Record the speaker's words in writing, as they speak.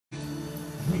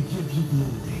We give you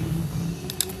glory.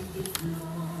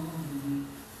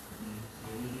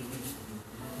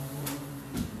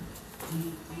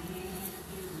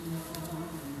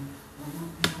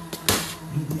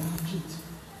 You're the object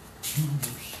of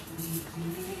worship.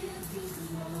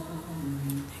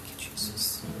 Thank you, Jesus.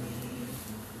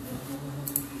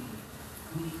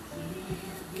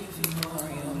 Give you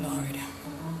glory, O Lord.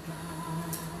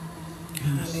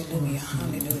 Hallelujah,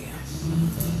 hallelujah.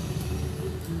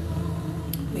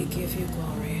 We give you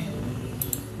glory.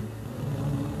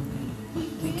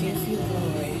 We give you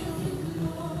glory.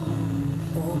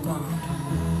 Oh God.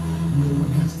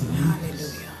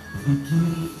 Hallelujah.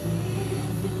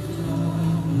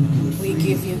 We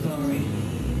give you glory.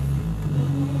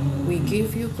 We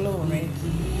give you glory.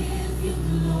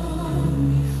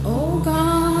 Oh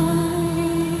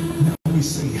God. Now we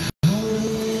sing hallelujah.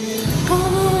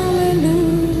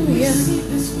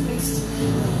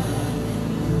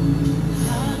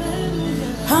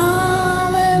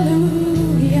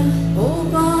 Hallelujah. Oh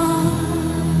God.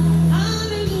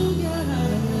 Hallelujah.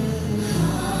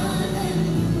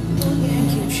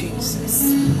 Thank you, Jesus.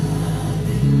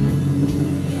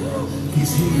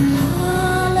 He's here.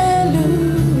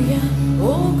 Hallelujah.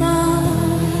 Oh God.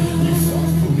 You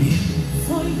fought for me.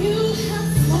 For you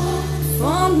have fought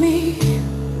for me.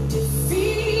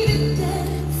 Defeated death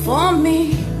for me.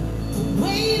 The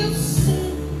weight of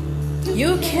sin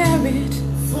you carried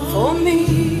for me.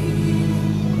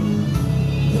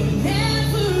 Your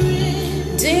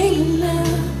never-ending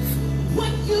love,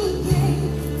 what you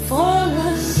gave for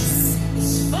us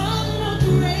is far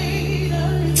greater.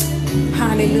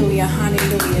 Hallelujah,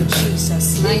 hallelujah,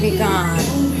 Jesus, mighty God.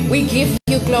 We give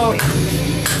you glory.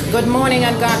 Good morning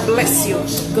and God bless you.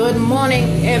 Good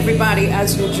morning, everybody,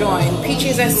 as you join.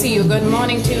 Peaches, I see you. Good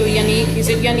morning to you, Yannick. Is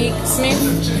it Yannick Smith?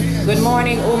 Good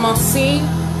morning, Omar C.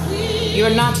 You're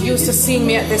not used to seeing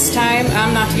me at this time.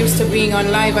 I'm not used to being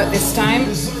on live at this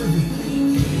time.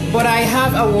 But I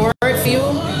have a word for you.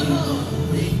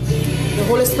 The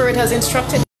Holy Spirit has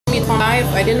instructed me to come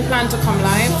live. I didn't plan to come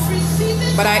live,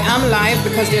 but I am live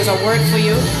because there's a word for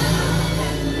you.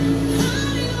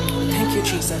 Thank you,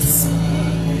 Jesus.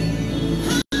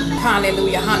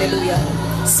 Hallelujah, hallelujah.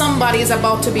 Somebody is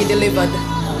about to be delivered.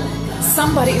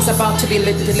 Somebody is about to be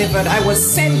delivered. I was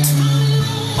sent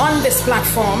on this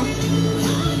platform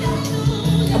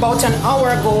about an hour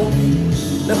ago.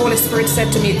 The Holy Spirit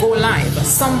said to me, go live.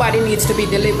 Somebody needs to be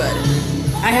delivered.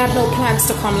 I had no plans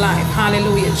to come live.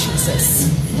 Hallelujah, Jesus.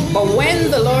 But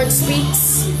when the Lord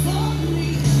speaks,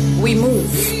 we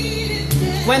move.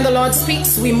 When the Lord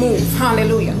speaks, we move.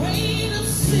 Hallelujah.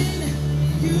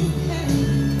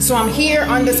 So I'm here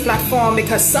on this platform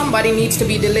because somebody needs to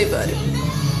be delivered.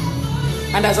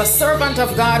 And as a servant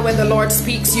of God, when the Lord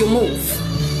speaks, you move.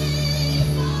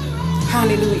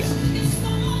 Hallelujah.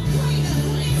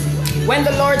 When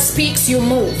the Lord speaks, you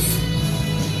move.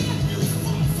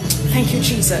 Thank you,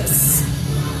 Jesus.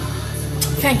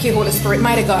 Thank you, Holy Spirit,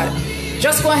 mighty God.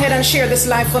 Just go ahead and share this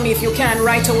live for me if you can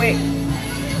right away.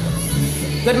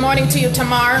 Good morning to you,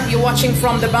 Tamar. You're watching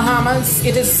from the Bahamas.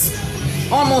 It is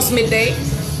almost midday.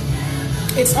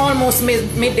 It's almost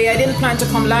midday. I didn't plan to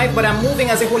come live, but I'm moving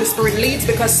as the Holy Spirit leads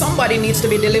because somebody needs to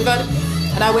be delivered,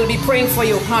 and I will be praying for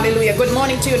you. Hallelujah. Good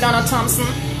morning to you, Donna Thompson.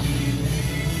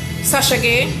 Sasha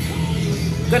Gay.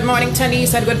 Good morning,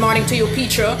 Tanise, and good morning to you,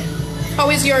 Petra. How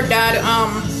is your dad,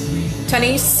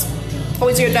 Tanise? How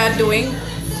is your dad doing?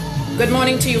 Good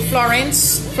morning to you,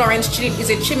 Florence. Florence, is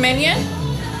it Chimenia?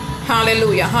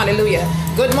 Hallelujah, hallelujah.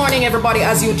 Good morning, everybody,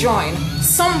 as you join.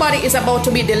 Somebody is about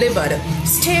to be delivered.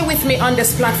 Stay with me on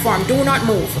this platform. Do not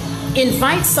move.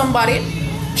 Invite somebody.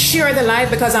 Share the live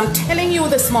because I'm telling you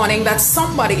this morning that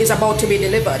somebody is about to be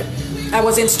delivered. I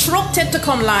was instructed to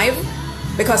come live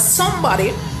because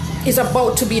somebody is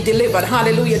about to be delivered.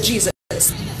 Hallelujah, Jesus.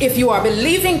 If you are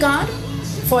believing God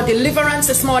for deliverance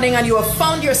this morning and you have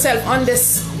found yourself on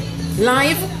this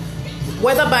live,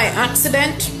 whether by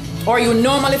accident or you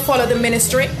normally follow the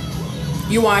ministry,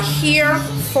 you are here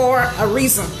for a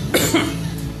reason.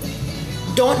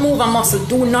 Don't move a muscle.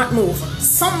 Do not move.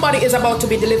 Somebody is about to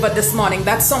be delivered this morning.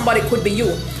 That somebody could be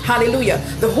you. Hallelujah.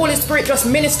 The Holy Spirit just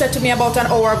ministered to me about an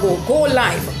hour ago. Go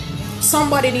live.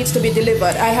 Somebody needs to be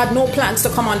delivered. I had no plans to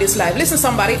come on this live. Listen,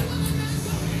 somebody.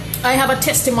 I have a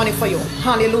testimony for you.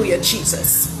 Hallelujah,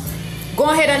 Jesus.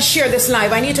 Go ahead and share this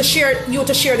live. I need to share you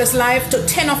to share this live to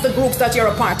 10 of the groups that you're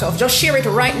a part of. Just share it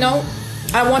right now.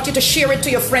 I want you to share it to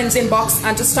your friends' inbox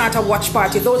and to start a watch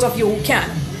party. Those of you who can.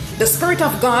 The Spirit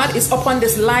of God is upon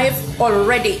this live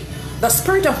already. The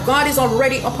Spirit of God is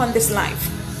already upon this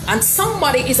live. And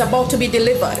somebody is about to be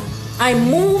delivered. I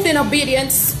moved in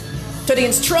obedience to to the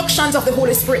instructions of the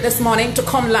Holy Spirit this morning to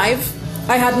come live.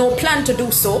 I had no plan to do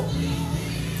so.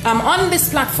 I'm on this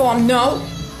platform now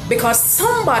because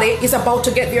somebody is about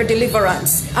to get their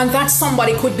deliverance, and that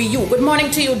somebody could be you. Good morning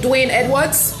to you, Dwayne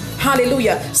Edwards.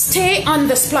 Hallelujah. Stay on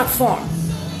this platform.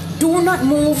 Do not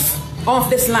move off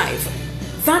this live.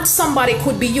 That somebody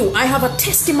could be you. I have a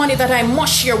testimony that I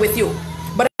must share with you,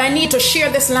 but I need to share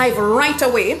this live right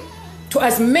away to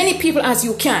as many people as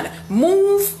you can.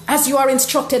 Move as you are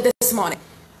instructed this morning.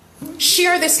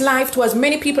 Share this live to as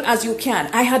many people as you can.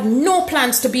 I had no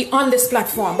plans to be on this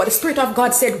platform, but the Spirit of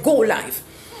God said go live.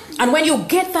 And when you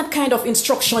get that kind of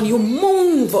instruction, you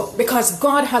move because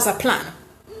God has a plan.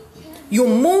 You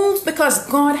move because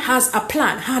God has a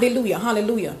plan. Hallelujah,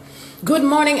 hallelujah. Good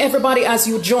morning, everybody, as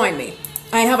you join me.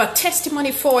 I have a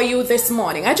testimony for you this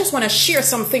morning. I just want to share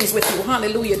some things with you.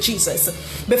 Hallelujah, Jesus.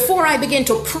 Before I begin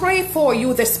to pray for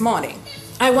you this morning,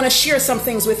 I want to share some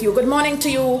things with you. Good morning to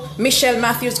you, Michelle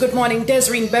Matthews. Good morning,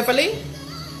 Desiree Beverly.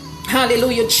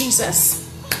 Hallelujah, Jesus.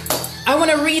 I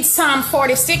want to read Psalm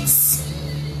 46.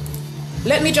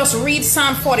 Let me just read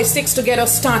Psalm 46 to get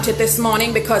us started this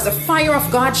morning, because the fire of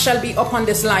God shall be upon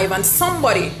this live and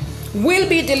somebody will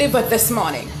be delivered this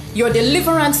morning. Your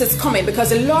deliverance is coming because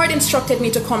the Lord instructed me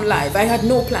to come live. I had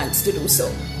no plans to do so.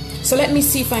 So let me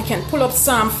see if I can pull up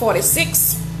Psalm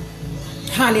 46.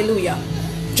 Hallelujah.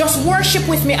 Just worship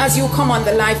with me as you come on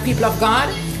the live, people of God.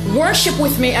 Worship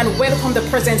with me and welcome the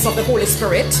presence of the Holy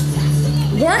Spirit.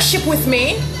 Worship with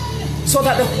me so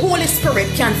that the Holy Spirit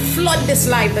can flood this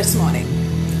live this morning.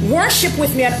 Worship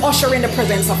with me and usher in the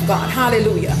presence of God.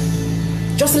 Hallelujah.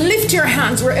 Just lift your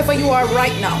hands wherever you are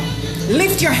right now.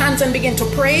 Lift your hands and begin to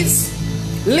praise.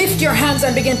 Lift your hands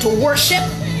and begin to worship.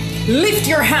 Lift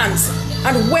your hands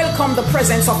and welcome the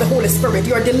presence of the Holy Spirit.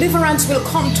 Your deliverance will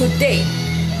come today.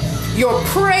 Your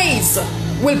praise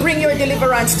will bring your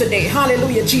deliverance today.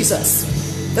 Hallelujah, Jesus.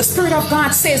 The Spirit of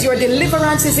God says your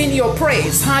deliverance is in your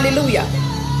praise. Hallelujah.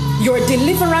 Your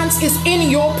deliverance is in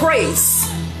your praise.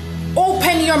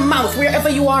 Open your mouth wherever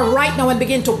you are right now and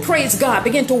begin to praise God.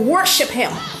 Begin to worship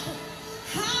Him.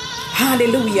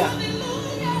 Hallelujah.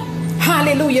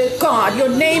 Hallelujah, God. Your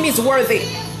name is worthy.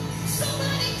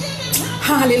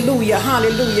 Hallelujah.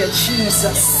 Hallelujah,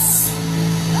 Jesus.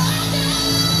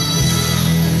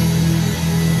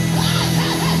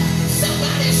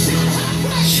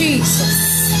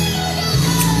 Jesus.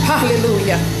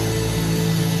 Hallelujah.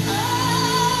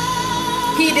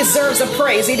 He deserves the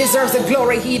praise. He deserves the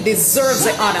glory. He deserves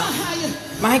the honor.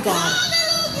 My God.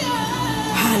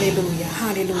 Hallelujah.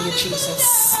 Hallelujah,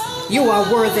 Jesus. You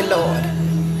are worthy, Lord.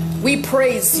 We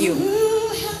praise you.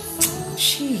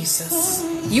 Jesus.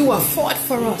 You are fought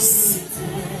for us.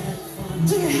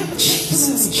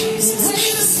 Jesus, Jesus,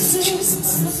 Jesus,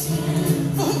 Jesus.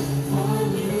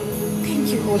 Thank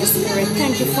you, Holy Spirit.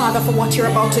 Thank you, Father, for what you're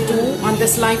about to do on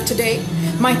this live today.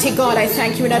 Mighty God, I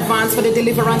thank you in advance for the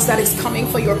deliverance that is coming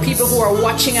for your people who are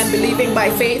watching and believing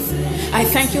by faith. I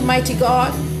thank you, mighty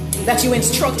God, that you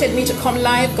instructed me to come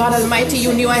live. God Almighty,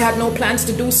 you knew I had no plans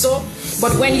to do so.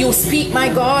 But when you speak,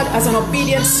 my God, as an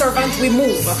obedient servant, we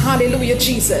move. Hallelujah,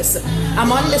 Jesus.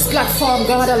 I'm on this platform,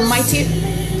 God Almighty,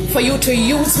 for you to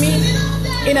use me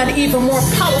in an even more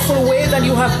powerful way than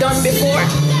you have done before.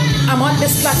 I'm on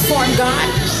this platform, God,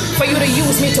 for you to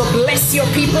use me to bless your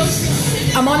people.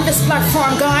 I'm on this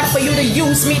platform, God, for you to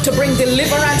use me to bring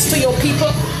deliverance to your people.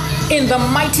 In the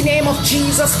mighty name of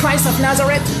Jesus Christ of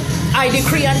Nazareth, I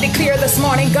decree and declare this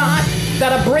morning, God,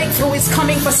 that a breakthrough is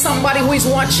coming for somebody who is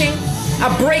watching. A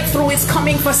breakthrough is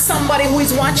coming for somebody who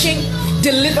is watching.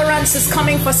 Deliverance is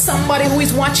coming for somebody who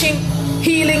is watching.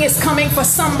 Healing is coming for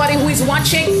somebody who is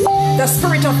watching. The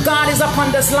Spirit of God is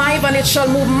upon this live, and it shall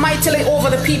move mightily over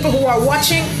the people who are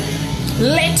watching.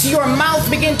 Let your mouth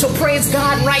begin to praise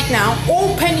God right now.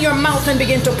 Open your mouth and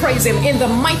begin to praise Him in the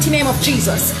mighty name of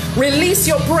Jesus. Release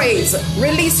your praise.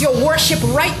 Release your worship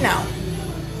right now,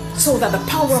 so that the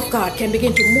power of God can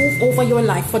begin to move over your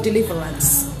life for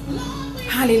deliverance.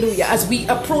 Hallelujah. As we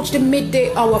approach the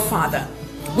midday hour, Father,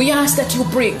 we ask that you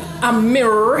bring a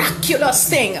miraculous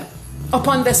thing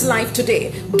upon this life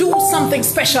today. Do something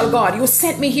special, God. You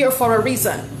sent me here for a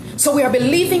reason. So we are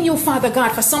believing you, Father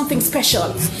God, for something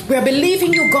special. We are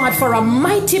believing you, God, for a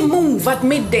mighty move at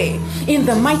midday. In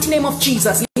the mighty name of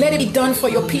Jesus, let it be done for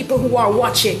your people who are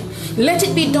watching. Let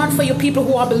it be done for your people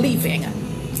who are believing.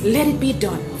 Let it be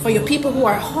done for your people who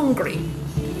are hungry.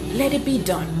 Let it be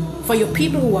done for your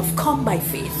people who have come by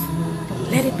faith.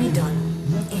 Let it be done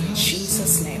in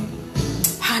Jesus' name.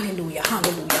 Hallelujah,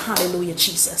 hallelujah, hallelujah,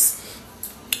 Jesus.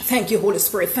 Thank you, Holy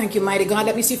Spirit. Thank you, mighty God.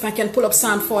 Let me see if I can pull up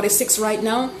Psalm 46 right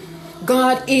now.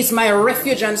 God is my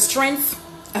refuge and strength,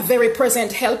 a very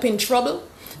present help in trouble.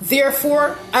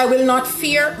 Therefore, I will not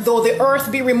fear, though the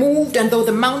earth be removed, and though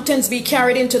the mountains be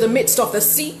carried into the midst of the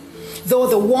sea, though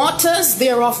the waters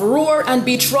thereof roar and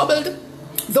be troubled,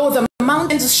 though the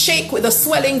mountains shake with the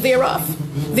swelling thereof.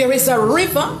 There is a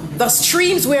river, the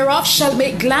streams whereof shall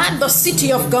make glad the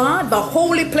city of God, the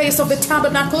holy place of the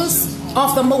tabernacles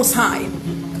of the Most High.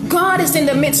 God is in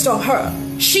the midst of her.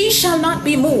 She shall not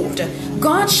be moved.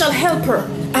 God shall help her,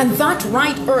 and that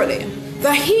right early.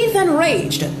 The heathen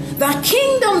raged. The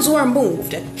kingdoms were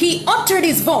moved. He uttered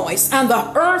his voice, and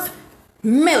the earth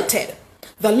melted.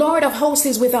 The Lord of hosts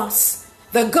is with us.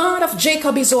 The God of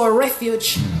Jacob is our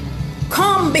refuge.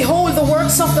 Come, behold the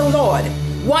works of the Lord,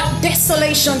 what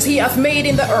desolations he hath made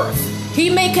in the earth. He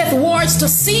maketh wars to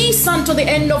cease unto the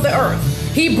end of the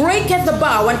earth. He breaketh the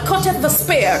bow and cutteth the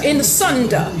spear in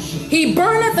sunder. He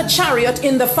burneth the chariot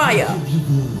in the fire.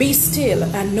 Be still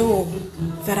and know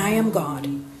that I am God,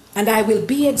 and I will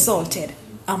be exalted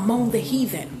among the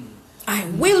heathen. I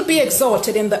will be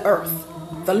exalted in the earth.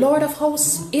 The Lord of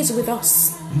hosts is with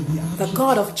us. The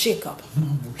God of Jacob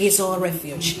is our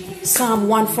refuge. Psalm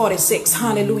 146.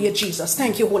 Hallelujah, Jesus.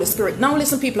 Thank you, Holy Spirit. Now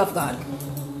listen, people of God.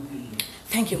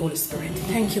 Thank you, Holy Spirit.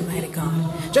 Thank you, mighty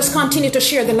God. Just continue to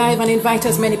share the live and invite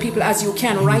as many people as you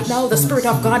can right now. The Spirit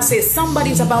of God says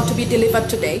somebody's about to be delivered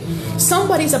today.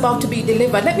 Somebody's about to be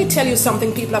delivered. Let me tell you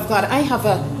something, people of God. I have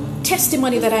a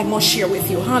testimony that I must share with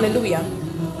you. Hallelujah.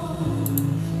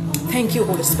 Thank you,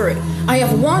 Holy Spirit. I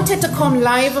have wanted to come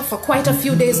live for quite a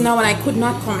few days now, and I could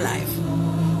not come live.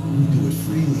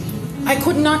 I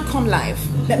could not come live.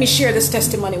 Let me share this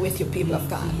testimony with you, people of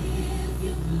God.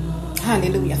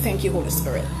 Hallelujah. Thank you, Holy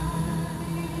Spirit.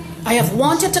 I have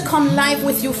wanted to come live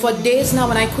with you for days now,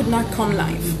 and I could not come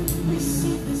live.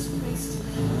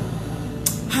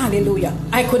 Hallelujah.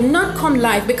 I could not come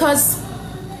live because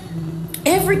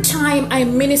every time I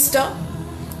minister,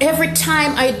 every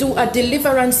time I do a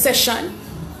deliverance session,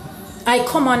 I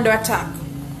come under attack.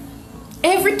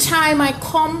 Every time I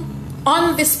come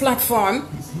on this platform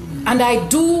and I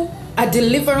do a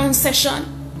deliverance session,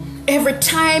 every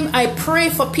time I pray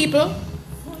for people,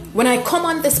 when I come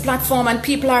on this platform and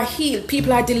people are healed,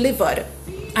 people are delivered,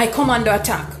 I come under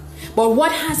attack. But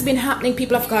what has been happening,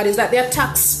 people of God, is that the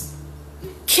attacks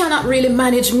cannot really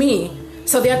manage me.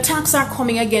 So the attacks are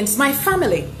coming against my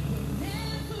family,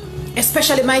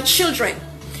 especially my children.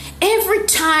 Every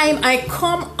time I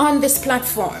come on this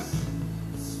platform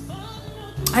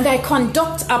and I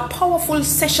conduct a powerful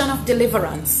session of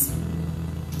deliverance,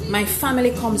 my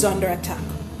family comes under attack.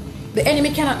 The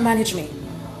enemy cannot manage me.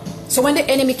 So when the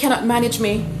enemy cannot manage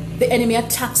me, the enemy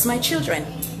attacks my children.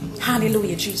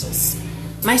 Hallelujah, Jesus.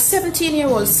 My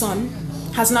 17-year-old son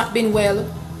has not been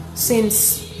well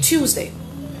since Tuesday,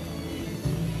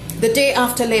 the day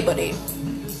after Labor Day.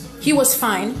 He was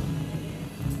fine.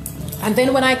 And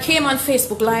then when I came on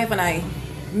Facebook Live and I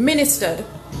ministered,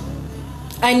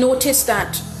 I noticed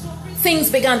that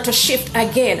things began to shift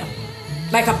again,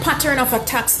 like a pattern of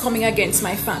attacks coming against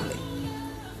my family.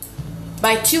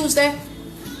 By Tuesday,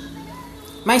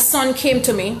 my son came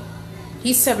to me.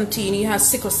 He's 17, he has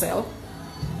sickle cell.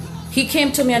 He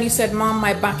came to me and he said, "Mom,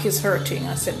 my back is hurting."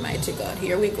 I said, "Mighty God,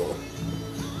 here we go."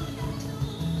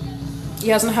 He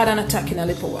hasn't had an attack in a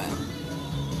little while.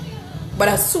 But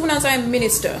as soon as I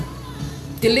minister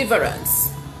deliverance,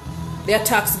 the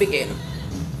attacks begin.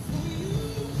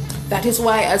 That is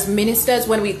why as ministers,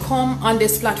 when we come on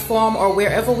this platform or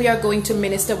wherever we are going to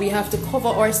minister, we have to cover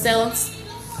ourselves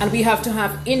and we have to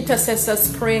have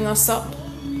intercessors praying us up.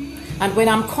 And when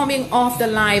I'm coming off the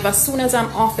live, as soon as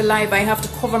I'm off the live, I have to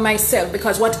cover myself,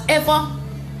 because whatever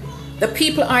the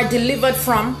people are delivered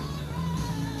from,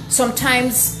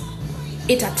 sometimes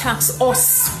it attacks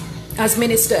us as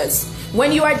ministers.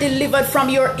 When you are delivered from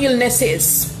your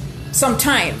illnesses,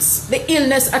 sometimes the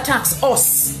illness attacks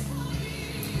us.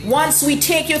 Once we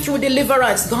take you through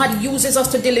deliverance, God uses us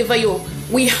to deliver you.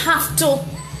 We have to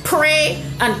pray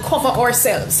and cover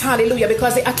ourselves. Hallelujah,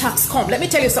 because the attacks come. Let me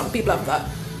tell you something, people of God.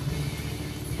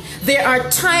 There are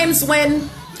times when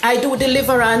I do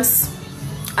deliverance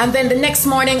and then the next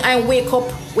morning I wake up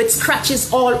with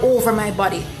scratches all over my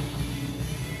body.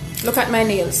 Look at my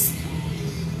nails.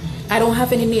 I don't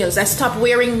have any nails. I stopped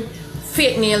wearing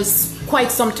fake nails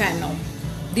quite some time now.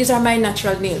 These are my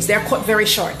natural nails. They're cut very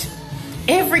short.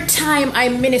 Every time I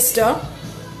minister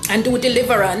and do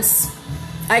deliverance,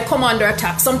 I come under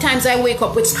attack. Sometimes I wake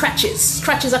up with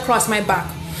scratches across my back.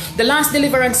 The last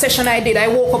deliverance session I did, I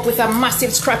woke up with a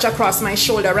massive scratch across my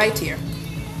shoulder right here.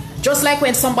 Just like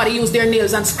when somebody used their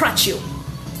nails and scratch you.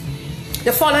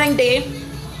 The following day,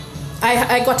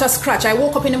 I got a scratch. I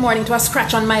woke up in the morning to a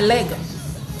scratch on my leg.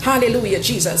 Hallelujah,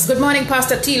 Jesus. Good morning,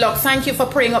 Pastor T-Lock. Thank you for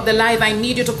praying up the live. I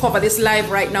need you to cover this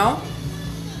live right now.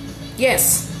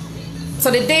 Yes. So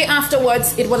the day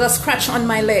afterwards, it was a scratch on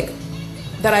my leg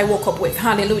that I woke up with.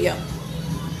 Hallelujah.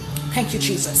 Thank you,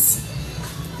 Jesus.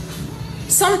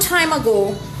 Some time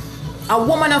ago, a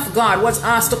woman of God was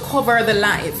asked to cover the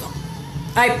live.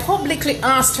 I publicly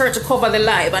asked her to cover the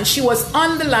live, and she was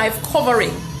on the live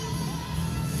covering.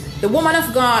 The woman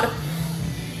of God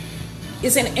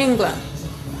is in England.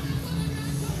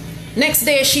 Next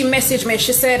day, she messaged me.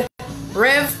 She said,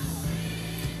 Rev,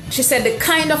 she said, the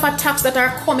kind of attacks that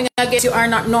are coming against you are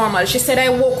not normal. She said, I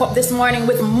woke up this morning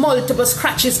with multiple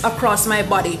scratches across my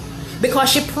body because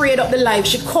she prayed up the live.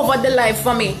 She covered the live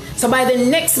for me. So by the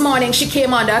next morning, she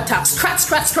came under attack. Scratch,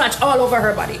 scratch, scratch all over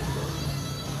her body.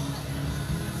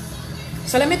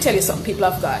 So let me tell you something, people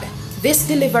of God. This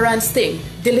deliverance thing,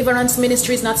 deliverance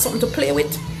ministry is not something to play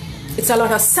with. It's a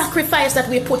lot of sacrifice that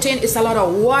we put in. It's a lot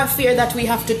of warfare that we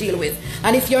have to deal with.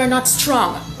 And if you're not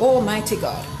strong, Almighty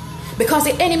God, because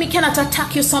the enemy cannot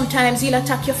attack you sometimes, he'll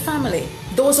attack your family,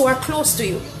 those who are close to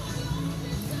you.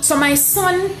 So my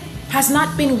son has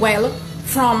not been well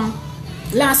from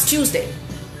last Tuesday.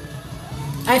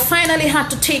 I finally had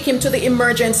to take him to the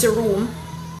emergency room.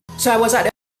 So I was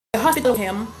at the hospital with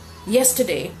him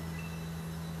yesterday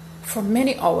for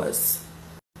many hours.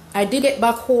 I did get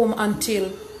back home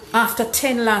until after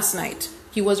 10 last night.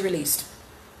 He was released.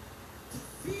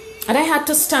 And I had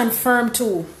to stand firm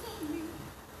too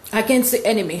against the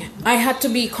enemy. I had to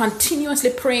be continuously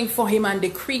praying for him and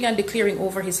decreeing and declaring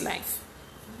over his life.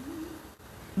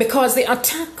 Because the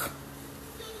attack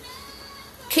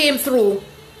came through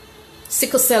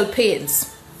sickle cell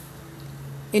pains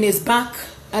in his back,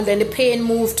 and then the pain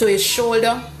moved to his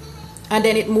shoulder, and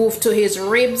then it moved to his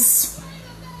ribs,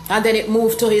 and then it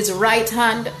moved to his right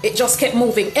hand. It just kept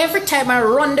moving. Every time I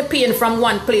run the pain from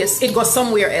one place, it goes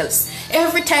somewhere else.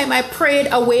 Every time I prayed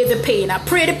away the pain, I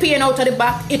prayed the pain out of the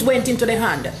back, it went into the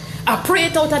hand. I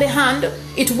prayed out of the hand,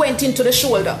 it went into the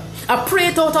shoulder. I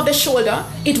prayed out of the shoulder,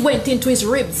 it went into his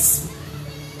ribs.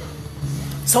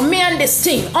 So me and this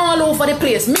thing all over the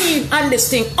place. Me and this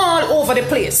thing all over the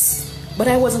place. But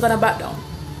I wasn't going to back down.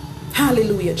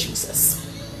 Hallelujah, Jesus.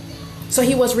 So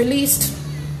he was released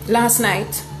last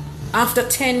night. After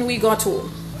 10, we got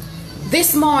home.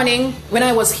 This morning, when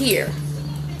I was here,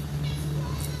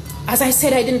 as I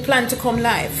said, I didn't plan to come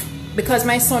live because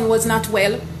my son was not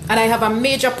well, and I have a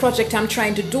major project I'm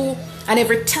trying to do. And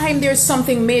every time there's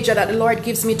something major that the Lord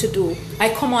gives me to do,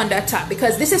 I come under attack,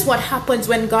 because this is what happens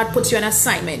when God puts you on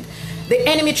assignment. The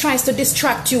enemy tries to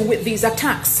distract you with these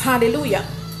attacks. Hallelujah.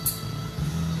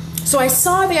 So I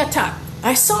saw the attack.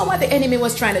 I saw what the enemy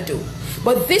was trying to do.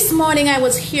 But this morning I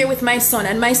was here with my son,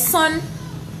 and my son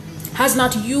has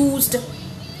not used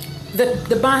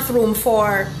the bathroom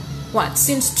for what?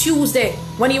 Since Tuesday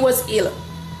when he was ill.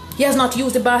 He has not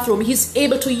used the bathroom. He's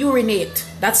able to urinate.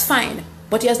 That's fine.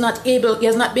 But he has not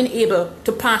been able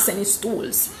to pass any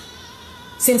stools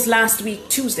since last week,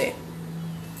 Tuesday.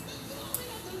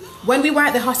 When we were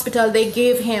at the hospital, they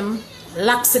gave him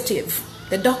laxative.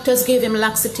 The doctors gave him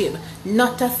laxative.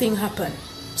 Not a thing happened.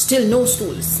 Still no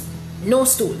stools. No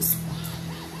stools.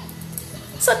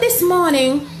 So this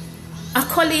morning, a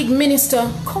colleague minister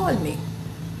called me.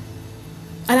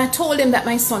 And I told him that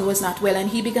my son was not well, and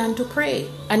he began to pray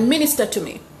and minister to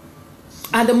me.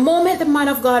 And the moment the man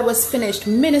of God was finished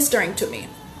ministering to me,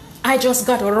 I just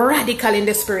got radical in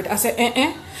the spirit. I said,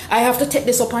 I have to take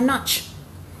this up a notch.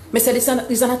 I said,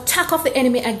 it's an attack of the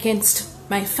enemy against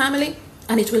my family,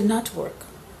 and it will not work.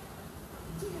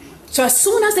 So as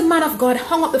soon as the man of God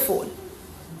hung up the phone,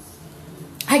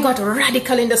 I got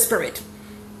radical in the spirit.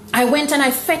 I went and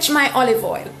I fetched my olive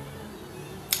oil,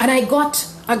 and I got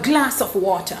a glass of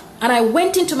water, and I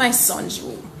went into my son's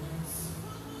room,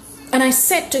 and I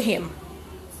said to him,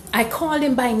 I called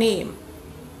him by name.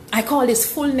 I called his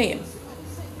full name,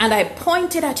 and I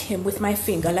pointed at him with my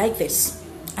finger like this,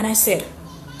 and I said,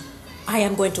 I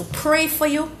am going to pray for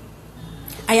you.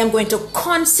 I am going to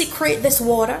consecrate this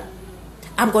water.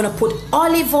 I'm going to put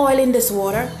olive oil in this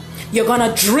water. You're going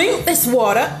to drink this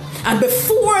water, and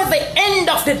before the end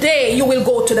of the day, you will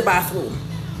go to the bathroom.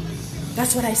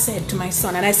 That's what I said to my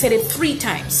son, and I said it 3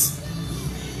 times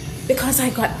because I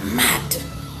got mad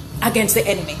against the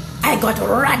enemy. I got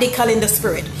radical in the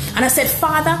spirit, and I said,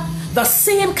 Father, the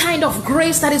same kind of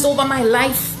grace that is over my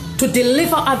life to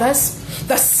deliver others,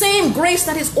 the same grace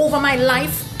that is over my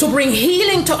life to bring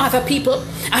healing to other people,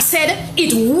 I said,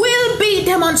 it will be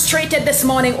demonstrated this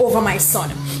morning over my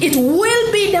son. It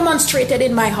will be demonstrated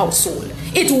in my household.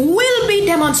 It will be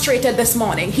demonstrated this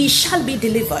morning. He shall be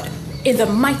delivered in the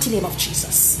mighty name of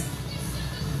Jesus.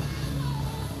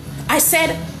 I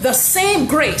said, the same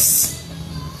grace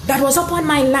that was upon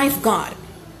my life, God,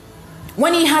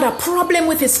 when he had a problem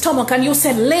with his stomach and you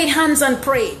said, lay hands and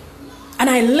pray. And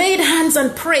I laid hands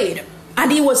and prayed and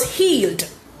he was healed.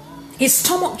 His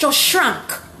stomach just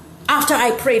shrank after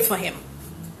I prayed for him.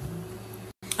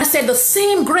 I said, the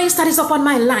same grace that is upon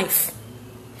my life,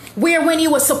 where when he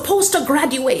was supposed to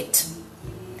graduate,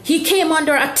 he came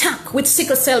under attack with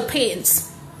sickle cell pains.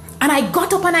 And I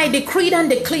got up and I decreed and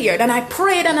declared and I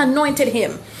prayed and anointed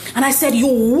him. And I said, you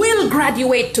will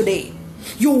graduate today.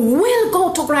 You will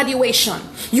go to graduation.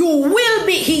 You will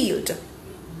be healed.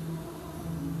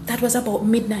 That was about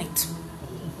midnight.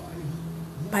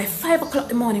 By 5 o'clock in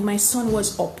the morning, my son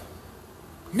was up.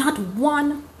 Not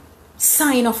one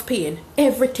sign of pain.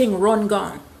 Everything run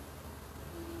gone.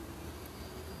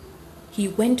 He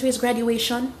went to his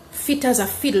graduation, fit as a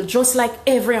fiddle, just like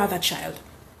every other child.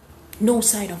 No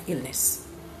sign of illness.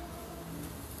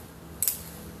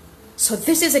 So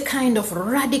this is a kind of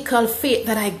radical faith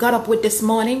that I got up with this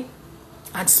morning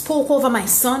and spoke over my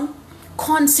son,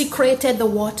 consecrated the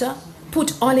water,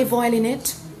 put olive oil in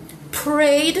it,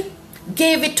 prayed,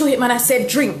 gave it to him, and I said,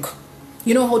 drink.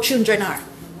 You know how children are.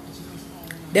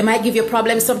 They might give you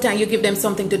problems. Sometimes you give them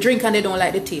something to drink and they don't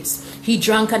like the taste. He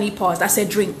drank and he paused. I said,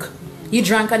 drink. He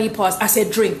drank and he paused. I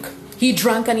said, drink. He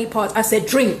drank and he paused. I said,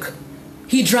 drink.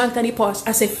 He drank and he paused.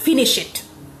 I said, finish it.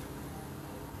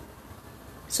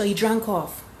 So he drank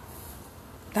off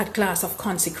that glass of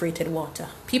consecrated water.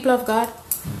 People of God,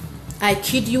 I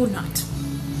kid you not.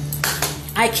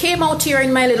 I came out here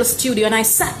in my little studio and I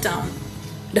sat down.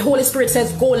 The Holy Spirit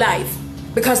says, go live.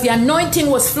 Because the anointing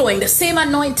was flowing. The same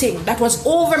anointing that was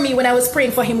over me when I was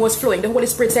praying for him was flowing. The Holy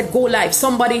Spirit said, go live.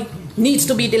 Somebody needs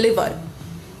to be delivered.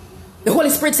 The Holy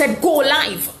Spirit said, go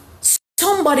live.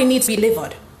 Somebody needs to be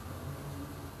delivered.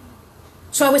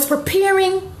 So I was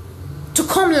preparing to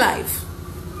come live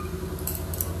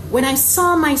when I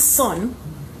saw my son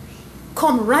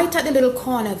come right at the little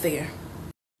corner there,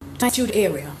 my studio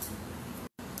area,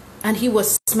 and he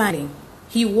was smiling.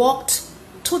 He walked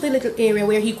to the little area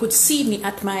where he could see me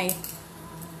at my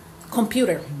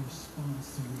computer,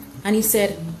 and he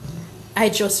said, I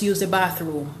just used the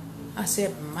bathroom. I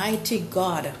said, mighty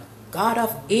God, God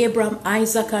of Abraham,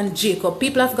 Isaac, and Jacob.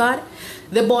 People of God,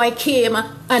 the boy came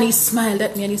and he smiled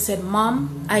at me and he said,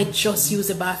 Mom, I just used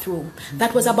the bathroom.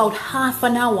 That was about half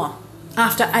an hour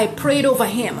after I prayed over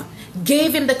him,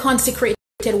 gave him the consecrated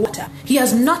water. He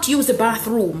has not used the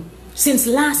bathroom since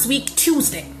last week,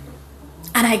 Tuesday.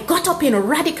 And I got up in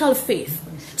radical faith,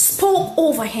 spoke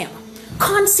over him,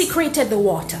 consecrated the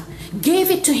water, gave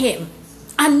it to him,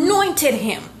 anointed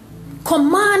him,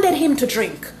 commanded him to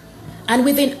drink. And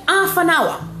within half an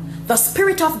hour, the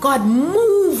Spirit of God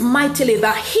moved mightily.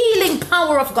 The healing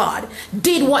power of God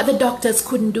did what the doctors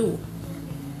couldn't do.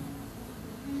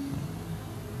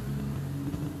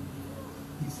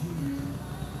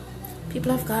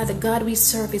 People of God, the God we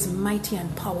serve is mighty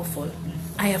and powerful.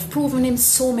 I have proven him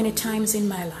so many times in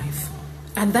my life.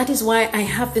 And that is why I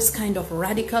have this kind of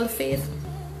radical faith.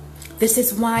 This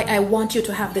is why I want you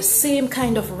to have the same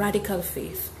kind of radical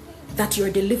faith, that your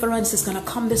deliverance is going to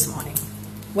come this morning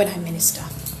when I minister.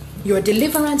 Your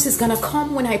deliverance is going to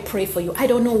come when I pray for you. I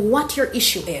don't know what your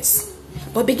issue is,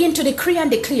 but begin to decree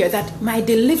and declare that my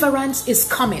deliverance is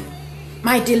coming.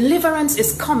 My deliverance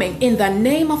is coming in the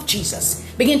name of Jesus.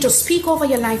 Begin to speak over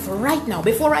your life right now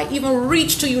before I even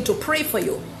reach to you to pray for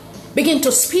you. Begin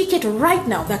to speak it right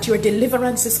now that your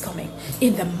deliverance is coming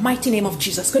in the mighty name of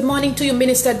Jesus. Good morning to you,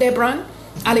 Minister Deborah.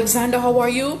 Alexander, how are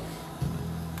you?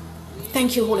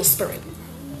 Thank you, Holy Spirit.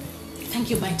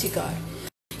 Thank you, mighty God.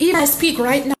 Even I speak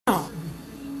right now.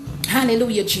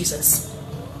 Hallelujah, Jesus.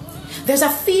 There's a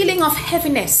feeling of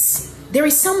heaviness. There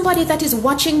is somebody that is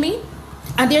watching me,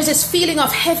 and there's this feeling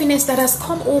of heaviness that has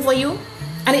come over you,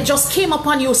 and it just came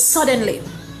upon you suddenly.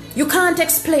 You can't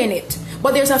explain it,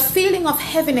 but there's a feeling of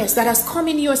heaviness that has come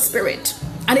in your spirit,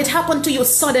 and it happened to you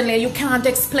suddenly. You can't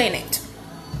explain it.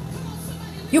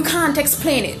 You can't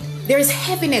explain it. There is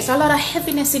heaviness, a lot of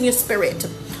heaviness in your spirit.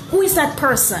 Who is that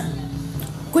person?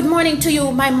 Good morning to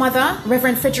you, my mother,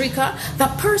 Reverend Frederica. The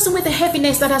person with the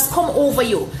heaviness that has come over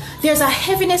you. There's a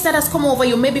heaviness that has come over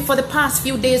you. Maybe for the past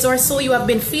few days or so you have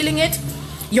been feeling it.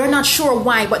 You're not sure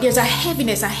why, but there's a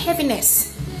heaviness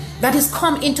that has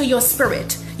come into your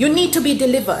spirit. You need to be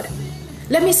delivered.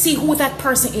 Let me see who that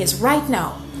person is right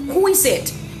now. Who is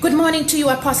it? Good morning to you,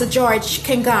 Apostle George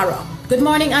Kengara. Good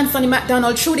morning, Anthony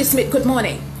McDonald. Trudy Smith, good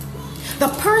morning. The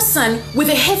person with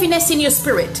the heaviness in your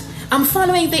spirit. I'm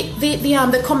following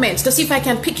the comments to see if I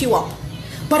can pick you up.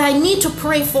 But I need to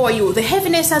pray for you. The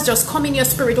heaviness has just come in your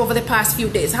spirit over the past few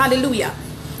days. Hallelujah.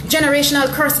 Generational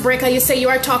curse breaker, you say you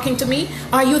are talking to me.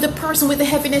 Are you the person with the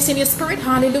heaviness in your spirit?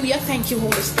 Hallelujah. Thank you,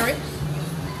 Holy Spirit.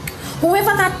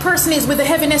 Whoever that person is with the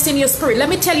heaviness in your spirit, let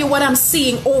me tell you what I'm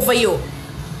seeing over you.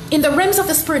 In the realms of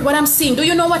the spirit, what I'm seeing, do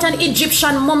you know what an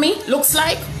Egyptian mummy looks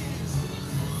like?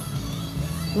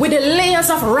 With the layers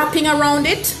of wrapping around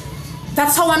it.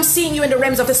 That's how I'm seeing you in the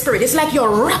realms of the spirit. It's like you're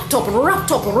wrapped up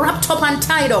and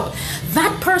tied up.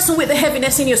 That person with the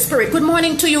heaviness in your spirit. Good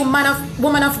morning to you,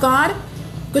 woman of God.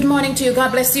 Good morning to you.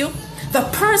 God bless you. The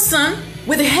person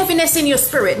with the heaviness in your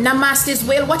spirit. Namaste's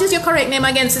will. What is your correct name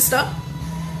again, sister?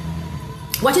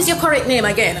 What is your correct name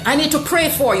again? I need to pray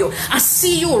for you. I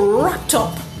see you wrapped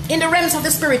up in the realms of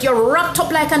the spirit. You're wrapped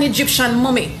up like an Egyptian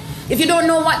mummy. If you don't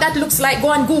know what that looks like,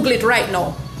 go and Google it right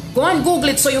now. Go and Google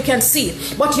it so you can see.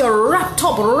 But you're wrapped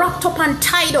up and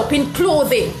tied up in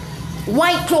clothing.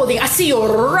 White clothing. I see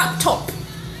you wrapped up.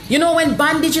 You know when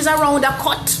bandages around a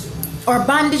cut or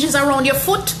bandages around your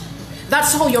foot?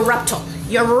 That's how you're wrapped up.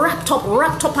 You're wrapped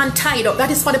up and tied up.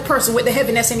 That is for the person with the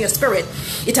heaviness in your spirit.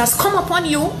 It has come upon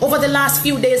you over the last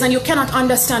few days and you cannot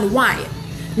understand why.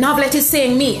 Navlet is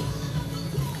saying me.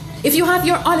 If you have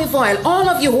your olive oil, all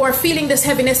of you who are feeling this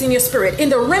heaviness in your spirit, in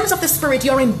the realms of the spirit,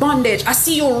 you're in bondage. I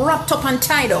see you wrapped up and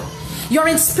tied up. You're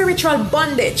in spiritual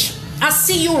bondage. I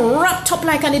see you wrapped up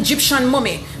like an Egyptian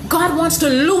mummy. God wants to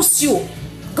loose you.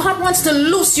 God wants to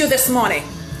loose you this morning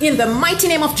in the mighty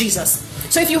name of Jesus.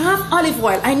 So if you have olive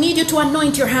oil, I need you to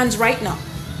anoint your hands right now.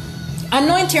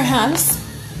 Anoint your hands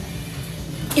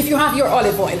if you have your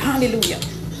olive oil. Hallelujah.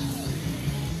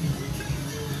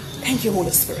 Thank you, Holy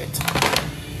Spirit.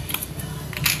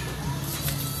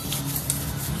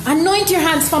 Anoint your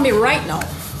hands for me right now.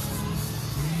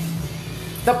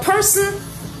 The person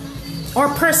or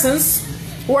persons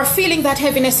who are feeling that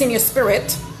heaviness in your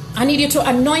spirit, I need you to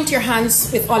anoint your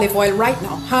hands with olive oil right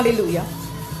now. Hallelujah.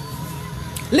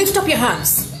 Lift up your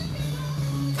hands.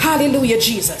 Hallelujah,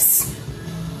 Jesus.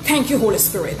 Thank you, Holy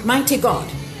Spirit. Mighty God.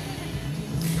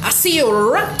 I see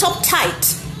you wrapped up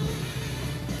tight.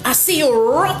 I see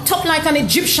you wrapped up like an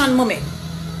Egyptian mummy.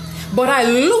 But I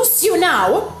loose you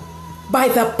now by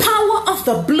the power of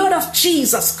the blood of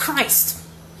Jesus Christ.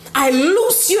 I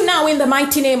loose you now in the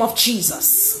mighty name of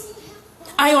Jesus.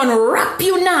 I unwrap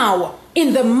you now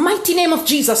in the mighty name of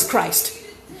Jesus Christ.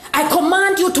 I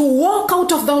command you to walk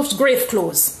out of those grave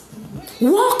clothes.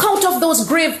 Walk out of those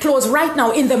grave clothes right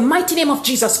now in the mighty name of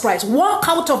Jesus Christ. Walk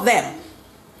out of them.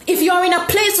 If you are in a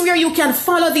place where you can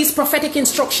follow these prophetic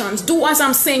instructions, do as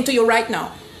I'm saying to you right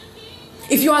now.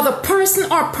 If you are the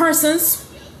person or persons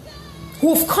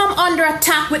who've come under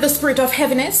attack with the spirit of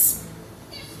heaviness,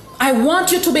 I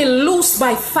want you to be loosed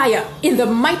by fire in the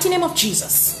mighty name of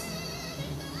Jesus.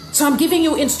 So I'm giving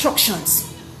you instructions.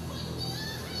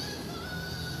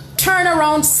 Turn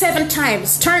around 7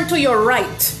 times. Turn to your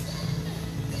right.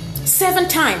 7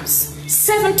 times.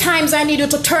 7 times I need you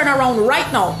to turn around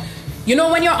right now. You know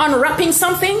when you're unwrapping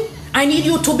something? I need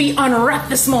you to be unwrapped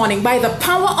this morning by the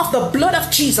power of the blood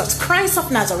of Jesus Christ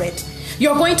of Nazareth.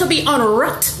 You're going to be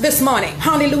unwrapped this morning.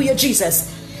 Hallelujah,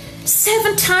 Jesus.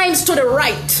 7 times to the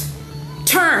right.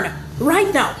 Turn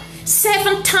right now.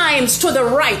 7 times to the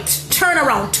right. Turn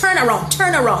around, turn around,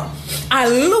 turn around. I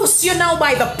loose you now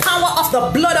by the power of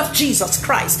the blood of Jesus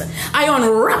Christ. I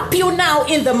unwrap you now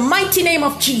in the mighty name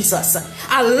of Jesus.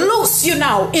 I loose you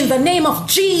now in the name of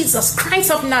Jesus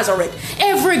Christ of Nazareth.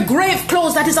 Every grave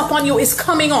clothes that is upon you is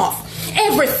coming off.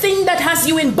 Everything that has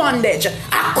you in bondage,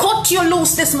 I cut you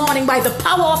loose this morning by the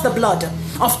power of the blood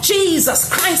of Jesus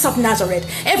Christ of Nazareth.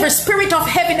 Every spirit of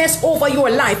heaviness over your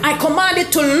life, I command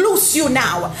it to loose you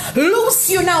now. Loose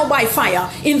you now by fire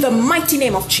in the mighty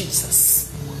name of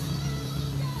Jesus.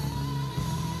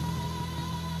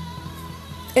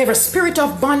 Every spirit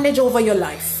of bondage over your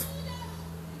life,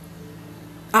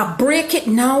 I break it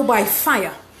now by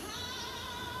fire.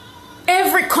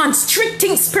 Every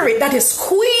constricting spirit that is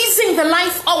squeezing the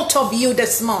life out of you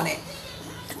this morning,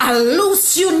 I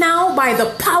loose you now by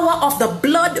the power of the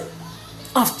blood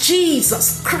of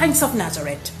Jesus Christ of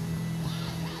Nazareth.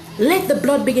 Let the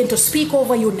blood begin to speak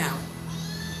over you now.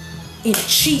 In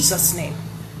Jesus' name.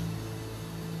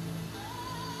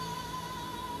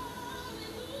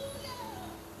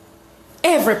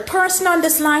 Every person on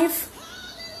this life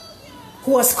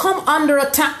who has come under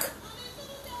attack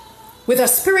with a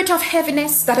spirit of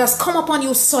heaviness that has come upon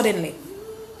you suddenly,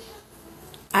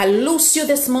 I loose you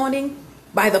this morning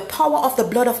by the power of the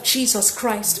blood of Jesus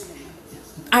Christ.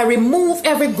 I remove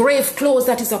every grave clothes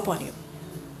that is upon you.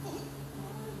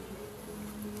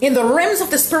 In the realms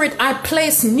of the spirit, I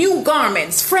place new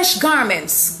garments, fresh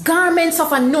garments, garments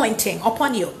of anointing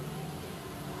upon you.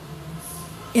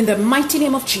 In the mighty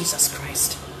name of Jesus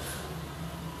Christ.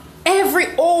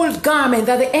 every old garment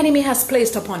that the enemy has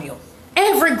placed upon you,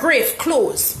 every grave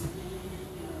clothes,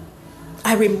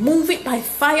 I remove it by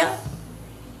fire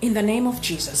in the name of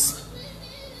Jesus.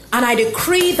 And I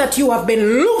decree that you have been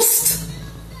loosed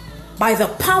by the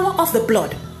power of the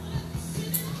blood.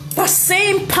 The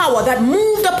same power that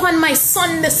moved upon my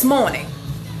son this morning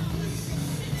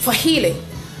for healing,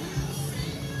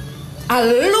 I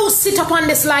loose it upon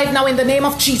this life now in the name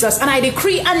of Jesus. And I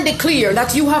decree and declare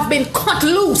that you have been cut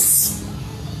loose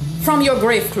from your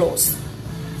grave clothes.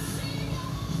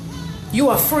 You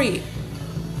are free.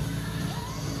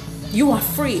 You are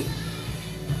free.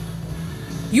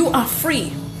 You are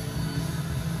free.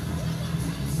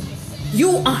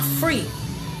 You are free.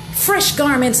 Fresh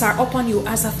garments are upon you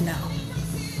as of now.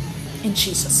 In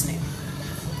Jesus' name.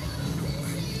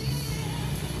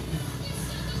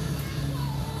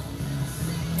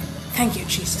 Thank you,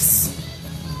 Jesus.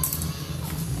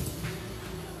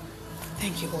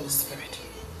 Thank you, Holy Spirit.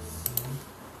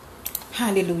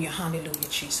 Hallelujah, hallelujah,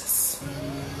 Jesus.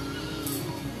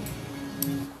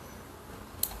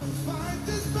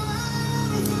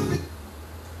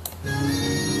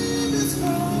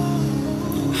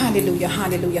 Hallelujah,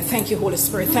 hallelujah. Thank you, Holy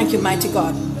Spirit. Thank you, mighty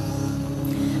God.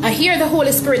 I hear the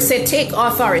Holy Spirit say, take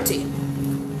authority.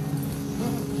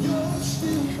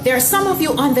 There are some of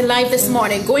you on the live this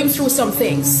morning going through some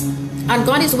things, and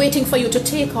God is waiting for you to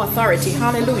take authority.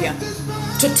 Hallelujah.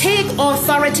 To take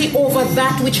authority over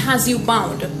that which has you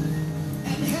bound.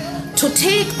 To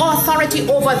take authority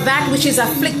over that which is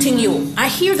afflicting you. I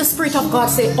hear the Spirit of God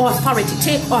say, authority.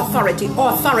 Take authority.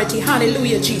 Authority.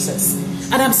 Hallelujah, Jesus.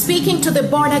 And I'm speaking to the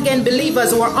born again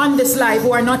believers who are on this live,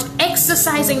 who are not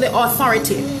exercising the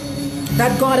authority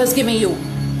that God has given you.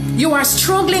 You are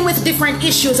struggling with different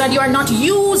issues and you are not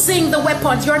using the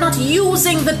weapons. You are not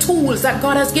using the tools that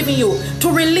God has given you to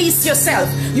release yourself.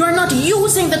 You are not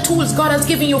using the tools God has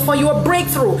given you for your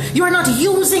breakthrough. You are not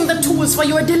using the tools for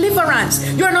your deliverance.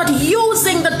 You are not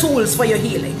using the tools for your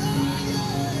healing.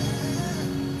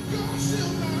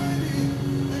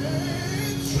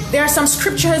 There are some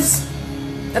scriptures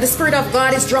that the Spirit of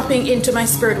God is dropping into my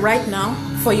spirit right now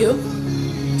for you.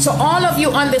 So all of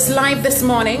you on this live this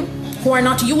morning who are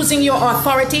not using your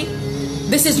authority,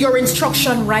 this is your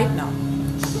instruction right now.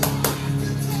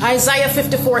 Isaiah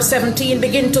 54:17,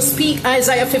 begin to speak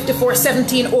Isaiah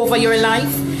 54:17 over your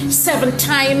life 7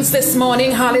 times this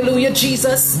morning. Hallelujah,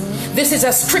 Jesus. This is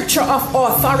a scripture of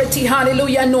authority.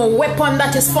 Hallelujah. No weapon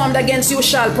that is formed against you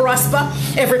shall prosper.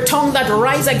 Every tongue that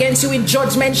rises against you in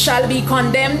judgment shall be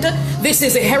condemned. This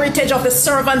is a heritage of the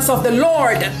servants of the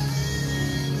Lord.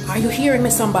 Are you hearing me,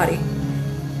 somebody?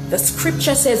 The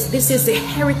scripture says this is the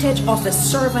heritage of the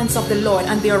servants of the Lord,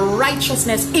 and their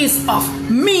righteousness is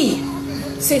of me,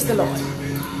 says the Lord.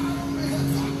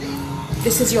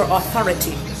 This is your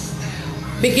authority.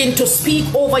 Begin to speak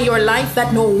over your life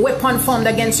that no weapon formed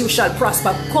against you shall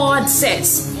prosper. God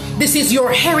says this is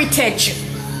your heritage.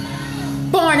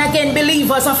 Born again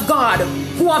believers of God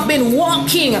who have been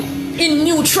walking in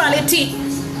neutrality.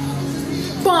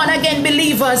 Born again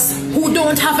believers who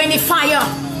don't have any fire.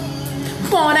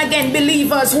 Born again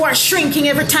believers who are shrinking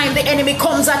every time the enemy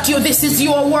comes at you. This is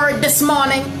your word this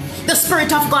morning. The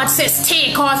Spirit of God says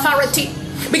take authority.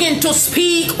 Begin to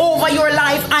speak over your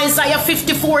life. Isaiah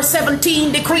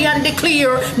 54:17, decree and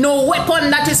declare, no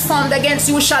weapon that is formed against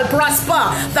you shall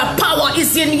prosper. The power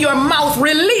is in your mouth.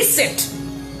 Release it,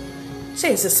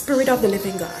 says the Spirit of the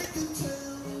living God.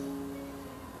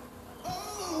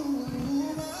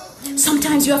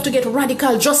 Sometimes you have to get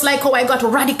radical, just like how I got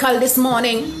radical this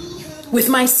morning with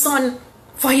my son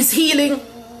for his healing.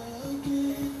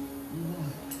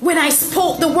 When I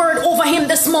spoke the word over him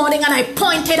this morning and I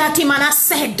pointed at him and I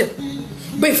said,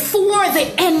 before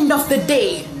the end of the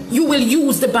day, you will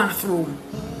use the bathroom.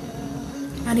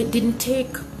 And it didn't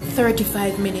take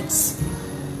 35 minutes.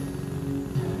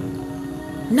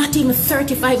 Not even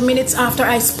 35 minutes after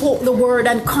I spoke the word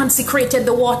and consecrated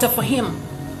the water for him.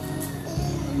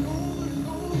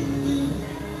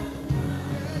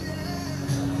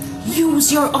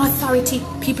 Use your authority,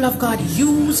 people of God.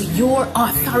 Use your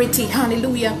authority.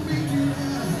 Hallelujah.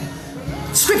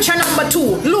 Scripture number 2,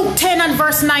 Luke 10 and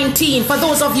verse 19. For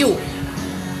those of you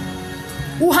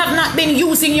who have not been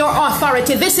using your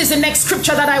authority, this is the next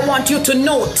scripture that I want you to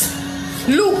note.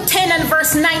 Luke 10 and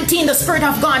verse 19, the Spirit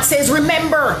of God says,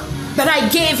 remember that I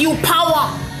gave you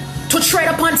power to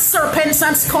tread upon serpents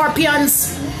and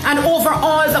scorpions and over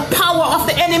all the power of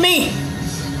the enemy,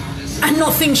 and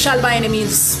nothing shall by any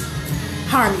means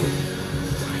harm you.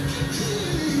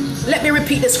 Let me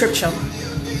repeat the scripture.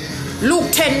 Luke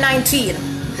 10:19.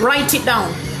 Write it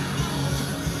down.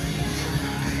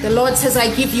 The Lord says,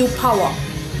 I give you power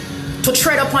to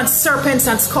tread upon serpents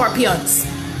and scorpions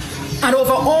and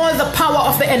over all the power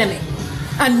of the enemy,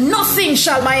 and nothing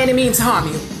shall by any means harm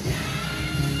you.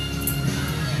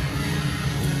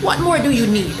 What more do you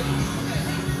need?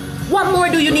 What more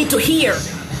do you need to hear?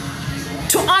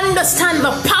 To understand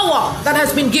the power that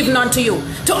has been given unto you,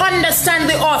 to understand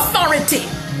the authority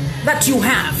that you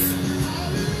have.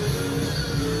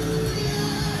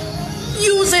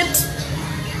 Use it.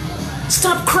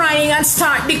 Stop crying and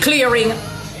start declaring.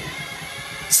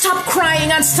 Stop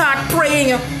crying and start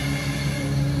praying.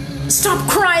 Stop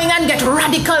crying and get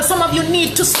radical. Some of you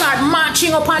need to start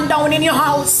marching up and down in your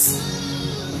house.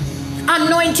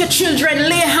 Anoint your children,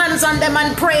 lay hands on them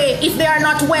and pray if they are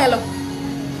not well.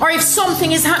 Or if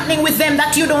something is happening with them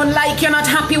that you don't like, you're not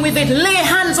happy with it, lay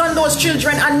hands on those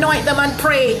children, anoint them and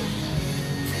pray.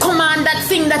 Command that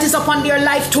thing that is upon their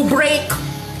life to break.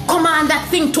 Command that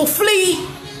thing to flee.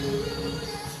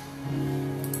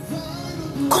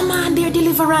 Command their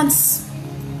deliverance.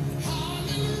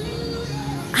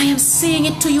 I am saying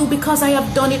it to you because I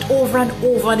have done it over and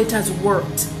over and it has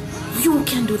worked. You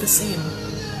can do the same.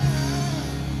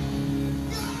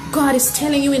 God is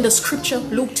telling you in the scripture,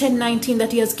 Luke 10:19,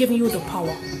 that he has given you the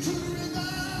power.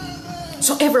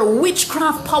 So every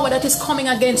witchcraft power that is coming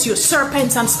against you,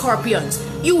 serpents and scorpions,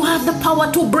 you have the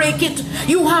power to break it.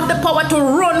 You have the power to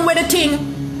run with the thing.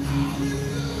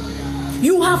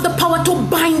 You have the power to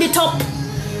bind it up.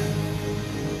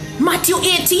 Matthew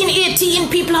 18:18,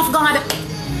 people of God.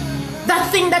 That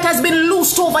thing that has been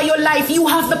loosed over your life, you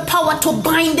have the power to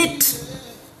bind it.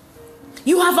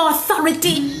 You have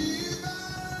authority.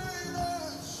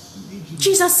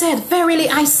 Jesus said, verily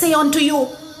I say unto you,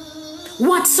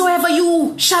 whatsoever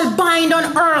you shall bind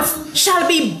on earth shall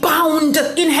be bound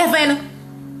in heaven.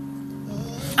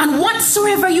 And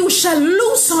whatsoever you shall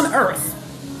loose on earth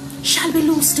shall be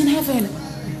loosed in heaven.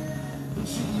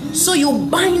 So you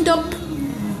bind up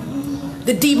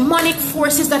the demonic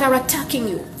forces that are attacking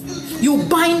you. You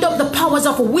bind up the powers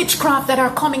of witchcraft that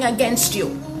are coming against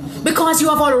you. Because you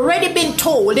have already been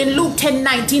told in Luke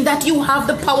 10:19 that you have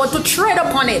the power to tread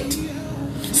upon it.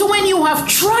 So when you have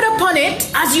trod upon it,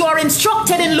 as you are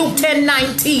instructed in Luke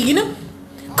 10:19,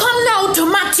 come now to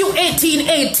Matthew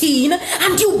 18:18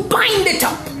 and you bind it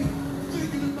up.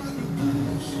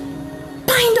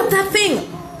 Bind up that thing.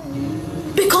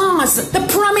 Because the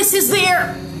promise is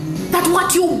there that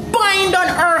what you bind on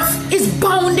earth is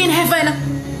bound in heaven.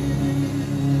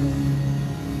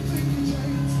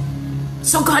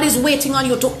 So God is waiting on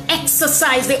you to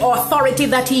exercise the authority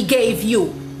that he gave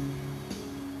you.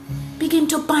 Begin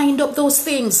to bind up those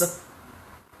things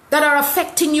that are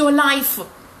affecting your life.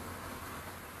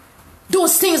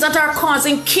 Those things that are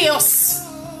causing chaos.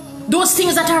 Those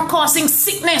things that are causing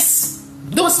sickness.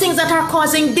 Those things that are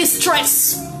causing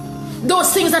distress.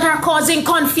 Those things that are causing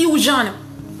confusion.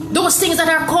 Those things that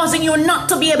are causing you not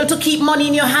to be able to keep money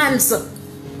in your hands.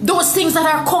 Those things that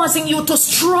are causing you to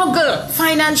struggle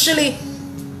financially.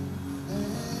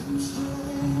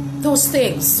 Those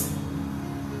things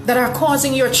that are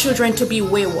causing your children to be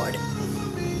wayward.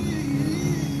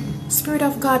 Spirit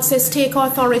of God says, take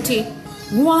authority.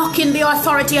 Walk in the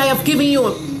authority I have given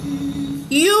you.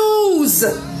 Use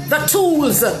the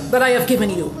tools that I have given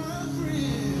you.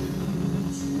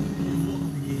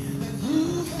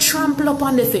 Trample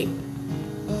upon the thing.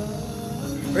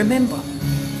 Remember,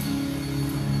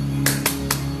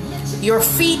 your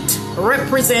feet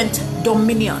represent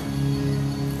dominion.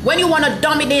 When you want to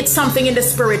dominate something in the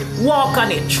spirit, walk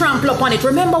on it, trample upon it.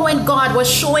 Remember when God was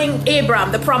showing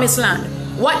Abraham the promised land,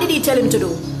 what did he tell him to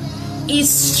do? He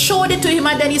showed it to him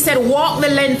and then he said, walk the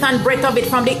length and breadth of it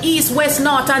from the east, west,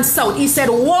 north and south. He said,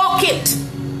 walk it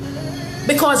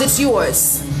because it's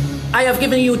yours. I have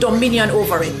given you dominion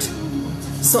over it.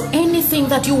 So anything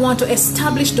that you want to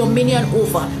establish dominion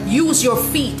over, use your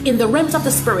feet in the realms of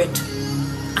the spirit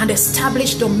and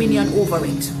establish dominion over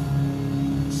it.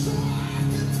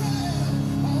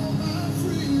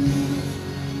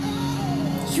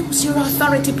 Use your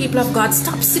authority, people of God.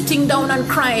 Stop sitting down and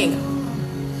crying.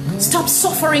 Stop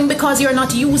suffering because you're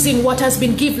not using what has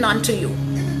been given unto you.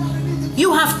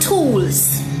 You have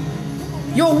tools.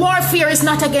 Your warfare is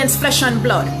not against flesh and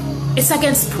blood. It's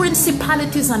against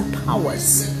principalities and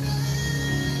powers.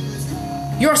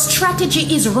 Your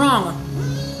strategy is wrong.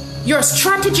 Your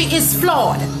strategy is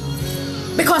flawed.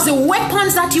 Because the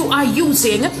weapons that you are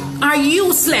using are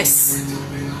useless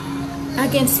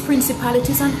against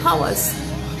principalities and powers.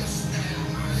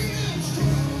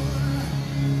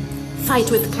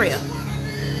 Fight with prayer.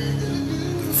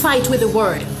 Fight with the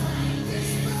word.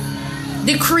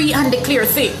 Decree and declare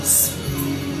things.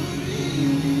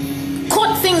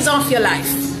 Cut things off your life.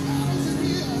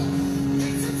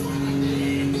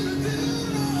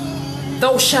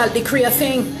 Thou shalt decree a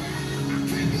thing,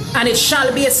 and it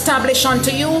shall be established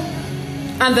unto you,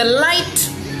 and the light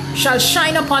shall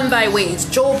shine upon thy ways.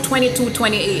 Job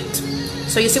 22:28.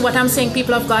 So you see what I'm saying,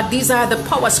 people of God? These are the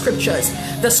power scriptures.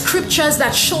 The scriptures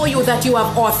that show you that you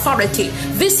have authority.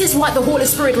 This is what the Holy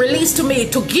Spirit released to me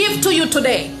to give to you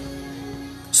today,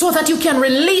 so that you can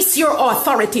release your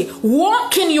authority.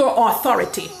 Walk in your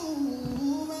authority.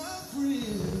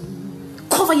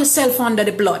 Cover yourself under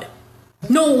the blood.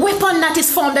 No weapon that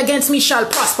is formed against me shall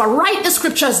prosper. Write the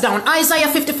scriptures down. Isaiah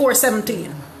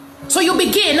 54:17. So you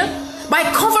begin by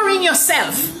covering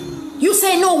yourself. You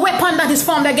say, no weapon that is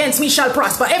formed against me shall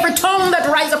prosper. Every tongue that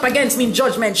rises up against me in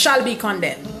judgment shall be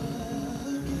condemned.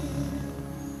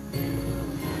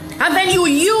 And then you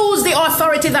use the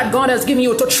authority that God has given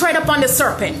you to tread upon the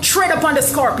serpent, tread upon the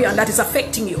scorpion that is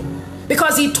affecting you.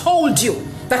 Because he told you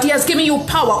that he has given you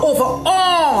power over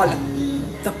all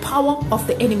the power of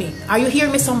the enemy. Are you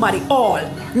hearing me, somebody? All,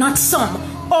 not some,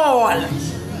 all.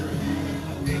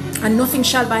 And nothing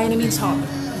shall by any means harm.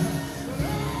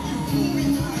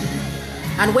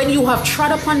 And when you have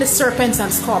trod upon the serpents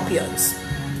and scorpions,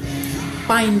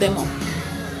 bind them up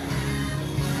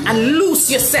and loose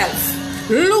yourself.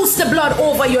 Loose the blood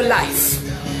over your life.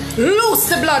 Loose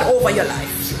the blood over your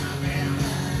life.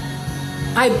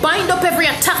 I bind up every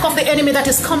attack of the enemy that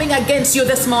is coming against you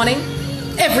this morning.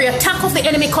 Every attack of the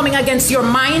enemy coming against your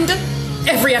mind.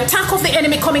 Every attack of the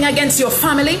enemy coming against your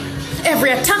family.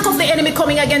 Every attack of the enemy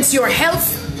coming against your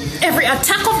health. Every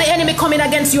attack of the enemy coming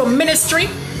against your ministry.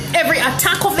 Every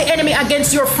attack of the enemy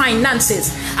against your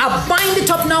finances, I bind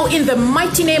it up now in the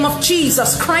mighty name of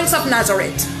Jesus Christ of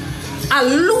Nazareth. I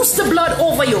loose the blood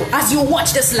over you as you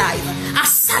watch this live. I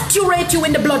saturate you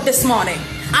in the blood this morning.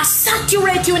 I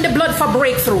saturate you in the blood for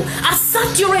breakthrough. I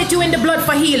saturate you in the blood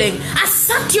for healing. I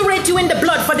saturate you in the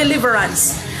blood for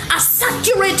deliverance. I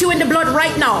saturate you in the blood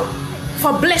right now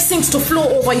for blessings to flow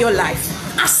over your life.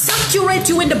 I saturate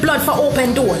you in the blood for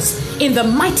open doors in the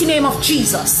mighty name of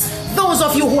Jesus. Those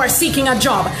of you who are seeking a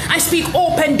job, I speak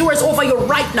open doors over you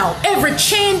right now. Every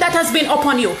chain that has been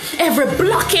upon you, every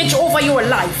blockage over your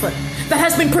life that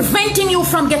has been preventing you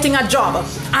from getting a job,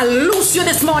 I loose you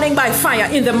this morning by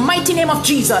fire in the mighty name of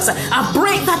Jesus. I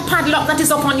break that padlock that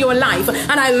is upon your life,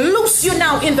 and I loose you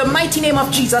now in the mighty name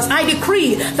of Jesus. I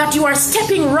decree that you are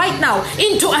stepping right now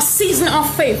into a season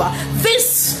of favor.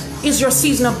 This is your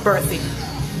season of birthing.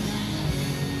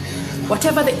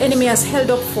 Whatever the enemy has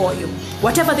held up for you,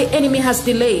 whatever the enemy has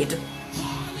delayed,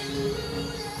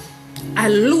 I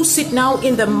loose it now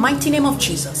in the mighty name of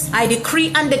Jesus. I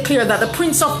decree and declare that the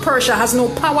Prince of Persia has no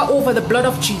power over the blood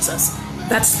of Jesus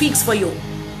that speaks for you.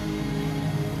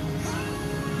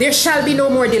 There shall be no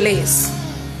more delays.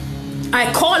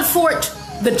 I call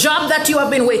forth the job that you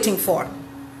have been waiting for.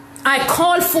 I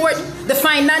call forth the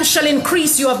financial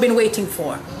increase you have been waiting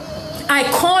for. I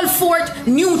call forth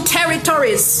new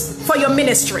territories for your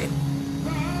ministry.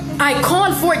 I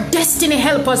call forth destiny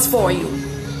helpers for you.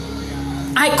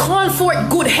 I call forth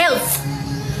good health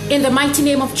in the mighty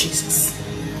name of Jesus.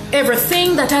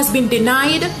 Everything that has been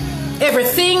denied,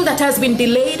 everything that has been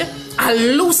delayed, I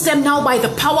loose them now by the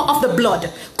power of the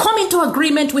blood. Come into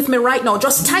agreement with me right now.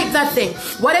 Just type that thing.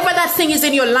 Whatever that thing is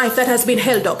in your life that has been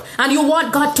held up and you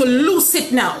want God to loose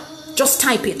it now, just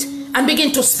type it and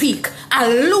begin to speak. I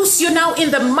loose you now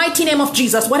in the mighty name of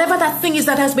Jesus. Whatever that thing is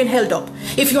that has been held up,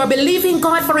 if you are believing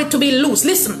God for it to be loose,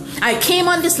 listen, I came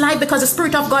on this live because the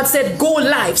Spirit of God said go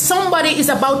live. Somebody is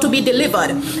about to be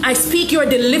delivered. I speak your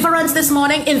deliverance this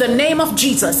morning in the name of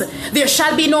Jesus. There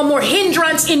shall be no more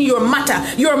hindrance in your matter.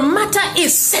 Your matter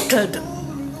is settled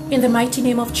in the mighty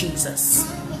name of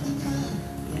Jesus.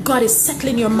 God is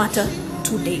settling your matter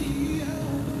today.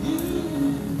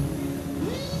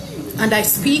 And I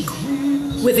speak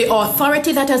with the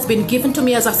authority that has been given to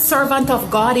me as a servant of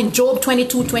God in Job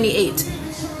 22:28.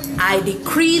 I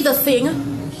decree the thing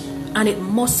and it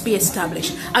must be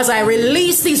established. As I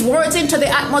release these words into the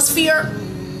atmosphere,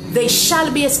 they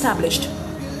shall be established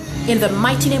in the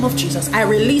mighty name of Jesus. I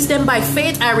release them by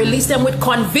faith. I release them with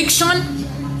conviction,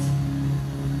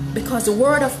 because the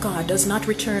word of God does not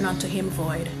return unto him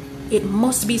void. It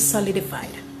must be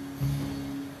solidified.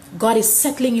 God is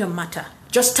settling your matter.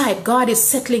 Just type, God is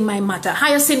settling my matter.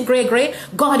 Hyacinth Gray,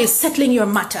 God is settling your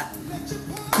matter.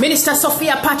 Minister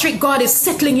Sophia Patrick, God is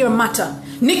settling your matter.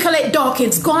 Nicolette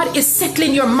Dawkins, God is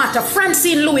settling your matter.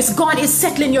 Francine Lewis, God is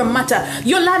settling your matter.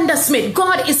 Yolanda Smith,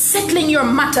 God is settling your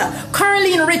matter.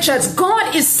 Caroline Richards,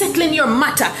 God is settling your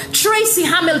matter. Tracy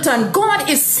Hamilton, God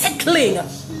is settling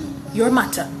your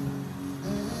matter.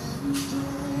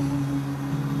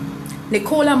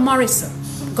 Nicola Morrison,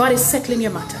 God is settling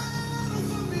your matter.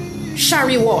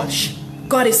 Shari Walsh,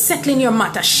 God is settling your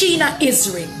matter. Sheena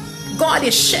Israel, God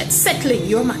is settling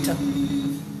your matter.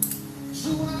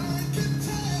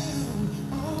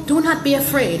 Do not be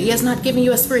afraid. He has not given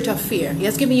you a spirit of fear. He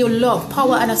has given you love,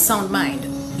 power, and a sound mind.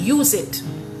 Use it.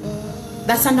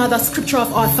 That's another scripture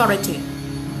of authority.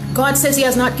 God says He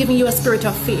has not given you a spirit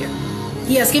of fear.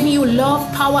 He has given you love,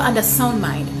 power, and a sound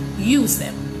mind. Use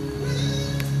them.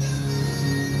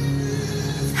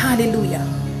 Hallelujah.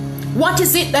 What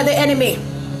is it that the enemy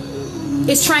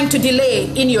is trying to delay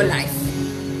in your life?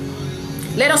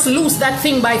 Let us loose that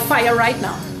thing by fire right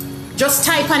now. Just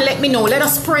type and let me know. Let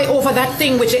us pray over that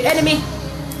thing which the enemy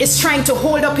is trying to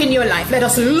hold up in your life. Let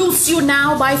us loose you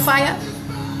now by fire.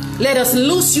 Let us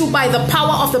loose you by the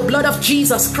power of the blood of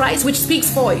Jesus Christ, which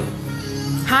speaks for you.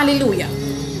 Hallelujah.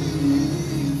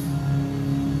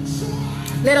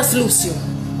 Let us loose you.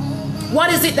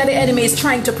 What is it that the enemy is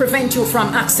trying to prevent you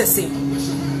from accessing?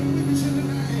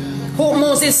 Hope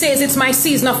Moses says, it's my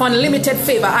season of unlimited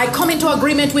favor. I come into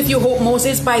agreement with you, Hope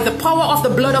Moses, by the power of the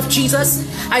blood of Jesus.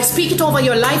 I speak it over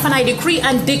your life, and I decree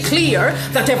and declare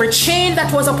that every chain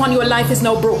that was upon your life is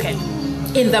now broken.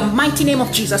 In the mighty name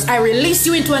of Jesus, I release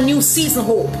you into a new season,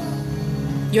 Hope.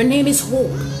 Your name is Hope.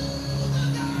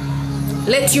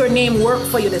 Let your name work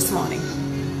for you this morning.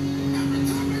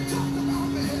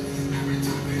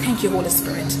 Thank you, Holy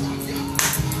Spirit.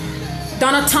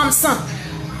 Donna Thompson,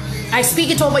 I speak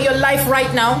it over your life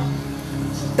right now,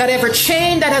 that every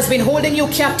chain that has been holding you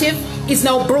captive is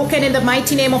now broken in the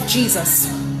mighty name of Jesus.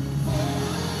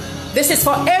 This is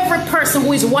for every person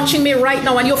who is watching me right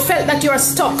now and you felt that you are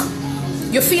stuck.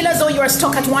 You feel as though you are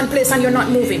stuck at one place and you're not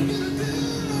moving.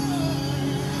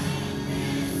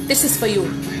 This is for you.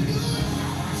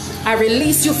 I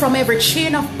release you from every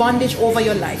chain of bondage over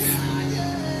your life.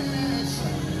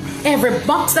 Every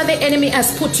box that the enemy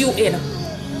has put you in.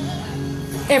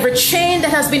 Every chain that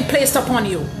has been placed upon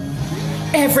you.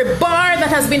 Every bar that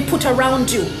has been put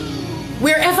around you.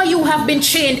 Wherever you have been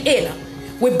chained in.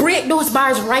 We break those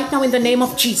bars right now in the name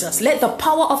of Jesus. Let the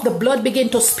power of the blood begin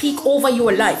to speak over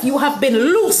your life. You have been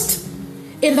loosed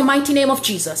in the mighty name of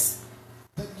Jesus.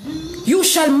 You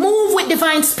shall move with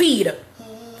divine speed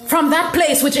from that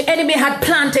place which the enemy had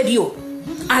planted you.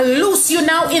 I loose you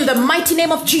now in the mighty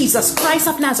name of Jesus Christ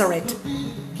of Nazareth.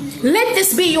 Let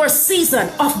this be your season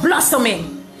of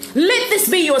blossoming. Let this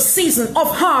be your season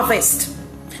of harvest.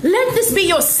 Let this be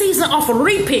your season of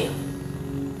reaping.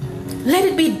 Let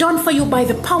it be done for you by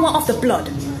the power of the blood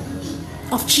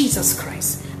of Jesus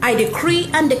Christ. I decree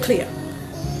and declare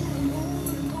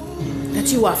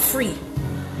that you are free.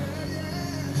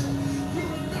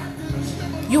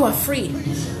 You are free.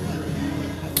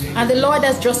 And the Lord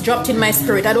has just dropped in my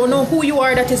spirit. I don't know who you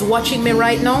are that is watching me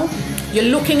right now. You're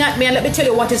looking at me, and let me tell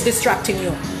you what is distracting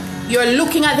you. You're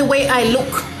looking at the way I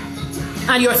look.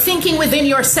 And you're thinking within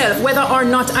yourself whether or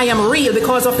not I am real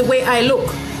because of the way I look.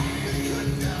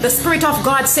 The Spirit of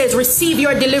God says, receive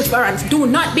your deliverance. Do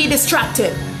not be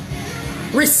distracted.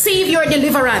 Receive your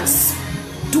deliverance.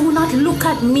 Do not look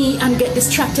at me and get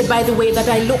distracted by the way that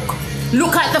I look.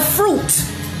 Look at the fruit.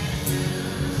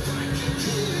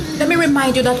 Let me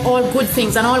remind you that all good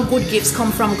things and all good gifts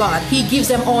come from God. He gives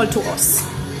them all to us.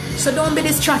 So don't be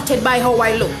distracted by how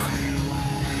I look.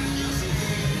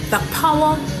 The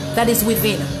power that is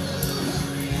within.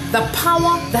 The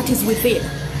power that is within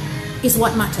is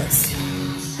what matters.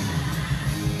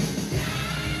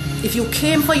 If you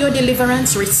came for your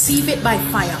deliverance, receive it by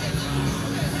fire.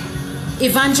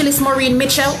 Evangelist Maureen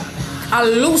Mitchell, I'll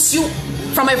loose you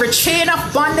from every chain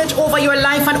of bondage over your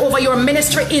life and over your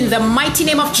ministry in the mighty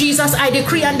name of Jesus. I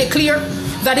decree and declare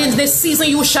that in this season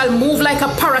you shall move like a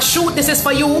parachute. This is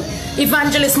for you,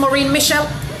 Evangelist Maureen Mitchell.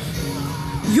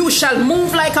 You shall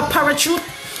move like a parachute.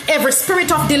 Every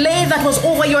spirit of delay that was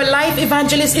over your life,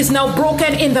 Evangelist, is now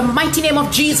broken in the mighty name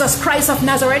of Jesus Christ of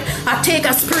Nazareth. I take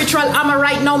a spiritual hammer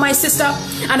right now, my sister,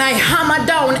 and I hammer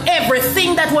down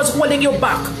everything that was holding you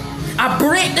back. I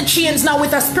break the chains now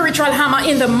with a spiritual hammer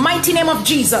in the mighty name of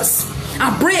Jesus.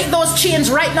 I break those chains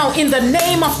right now in the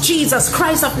name of Jesus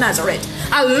Christ of Nazareth.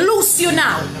 I loose you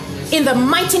now in the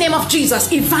mighty name of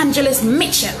Jesus, Evangelist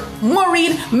Mitchell,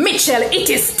 Maureen Mitchell. It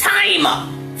is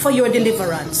time for your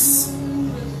deliverance.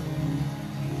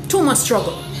 Too much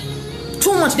struggle,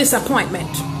 too much disappointment.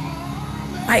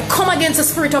 I come against the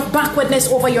spirit of backwardness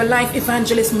over your life,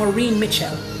 Evangelist Maureen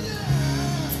Mitchell.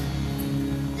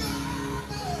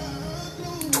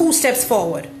 2 steps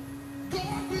forward,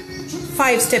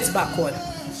 5 steps backward.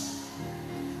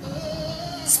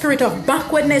 Spirit of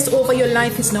backwardness over your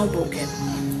life is now broken.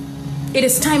 It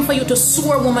is time for you to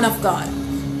soar, woman of God.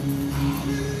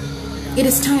 It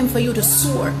is time for you to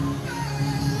soar.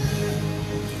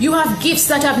 You have gifts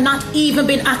that have not even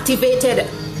been activated.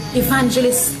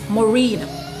 Evangelist Maureen.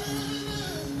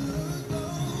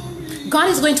 God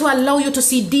is going to allow you to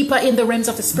see deeper in the realms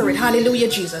of the Spirit. Hallelujah,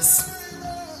 Jesus.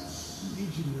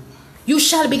 You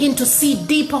shall begin to see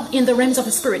deeper in the realms of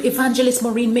the Spirit. Evangelist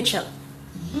Maureen Mitchell.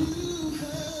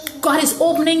 God is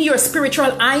opening your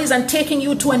spiritual eyes and taking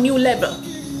you to a new level.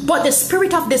 But the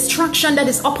spirit of distraction that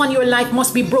is upon your life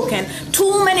must be broken.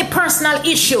 Too many personal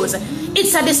issues.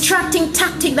 It's a distracting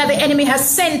tactic that the enemy has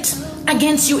sent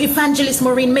against you, Evangelist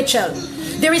Maureen Mitchell.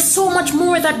 There is so much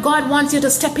more that God wants you to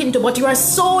step into, but you are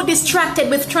so distracted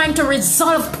with trying to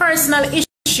resolve personal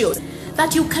issues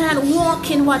that you can't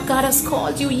walk in what God has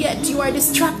called you, yet you are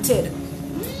distracted.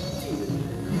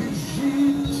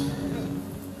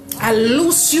 I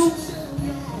loose you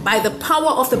by the power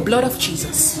of the blood of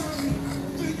Jesus.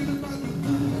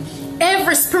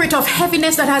 Every spirit of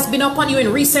heaviness that has been upon you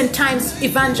in recent times,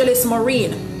 Evangelist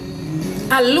Maureen,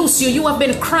 I loose you. You have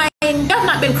been crying. You have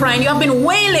not been crying. You have been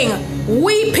wailing,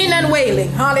 weeping and wailing.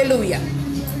 Hallelujah.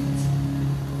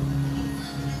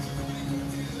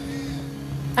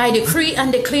 I decree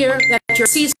and declare that your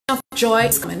season of joy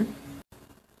is coming.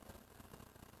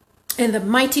 In the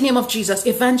mighty name of Jesus,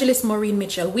 Evangelist Maureen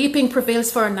Mitchell, weeping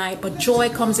prevails for a night, but joy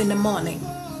comes in the morning.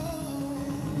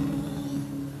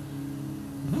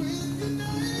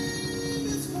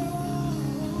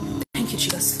 Thank you,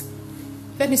 Jesus.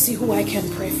 Let me see who I can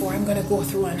pray for. I'm going to go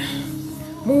through and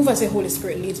move as the Holy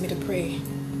Spirit leads me to pray.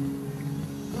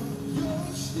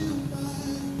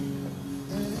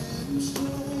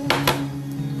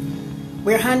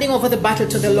 We're handing over the battle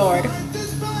to the Lord.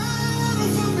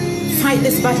 Fight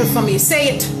this battle for me.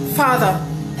 Say it, Father.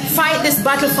 Fight this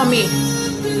battle for me.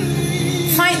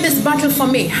 Fight this battle for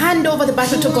me. Hand over the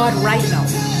battle to God right now.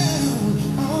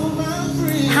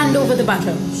 Hand over the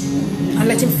battle and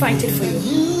let Him fight it for you.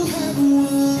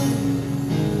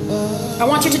 I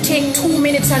want you to take 2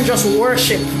 minutes and just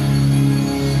worship.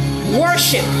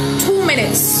 Worship. 2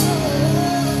 minutes.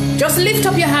 Just lift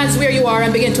up your hands where you are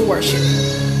and begin to worship.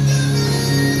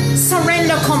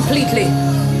 Surrender completely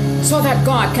so that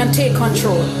God can take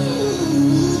control.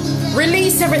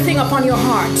 Release everything upon your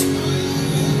heart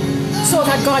so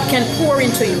that God can pour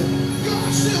into you.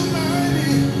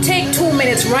 Take 2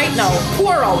 minutes right now.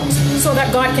 Pour out so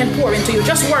that God can pour into you.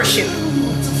 Just worship.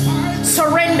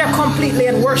 Surrender completely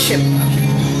and worship.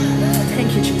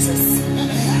 Thank you, Jesus.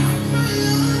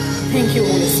 Thank you,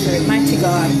 Holy Spirit. Mighty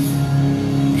God.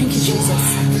 Thank you,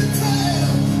 Jesus.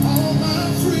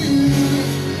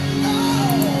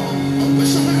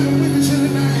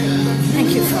 Thank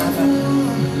you, Father.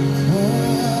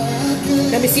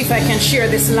 Let me see if I can share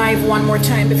this live one more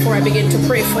time before I begin to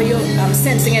pray for you. I'm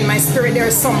sensing in my spirit there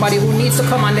is somebody who needs to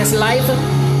come on this live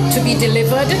to be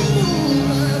delivered.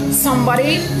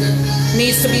 Somebody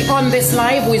needs to be on this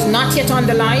live who is not yet on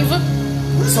the live.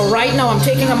 So right now I'm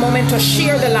taking a moment to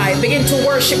share the live. Begin to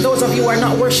worship. Those of you who are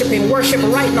not worshiping, worship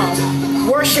right now.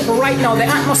 Worship right now. The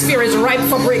atmosphere is ripe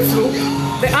for breakthrough.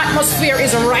 The atmosphere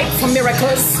is ripe for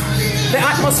miracles. The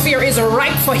atmosphere is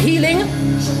ripe for healing.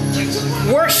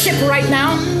 Worship right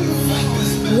now.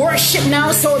 Worship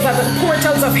now so that the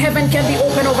portals of heaven can be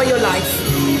open over your life.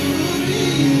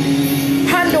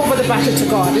 Hand over the battle to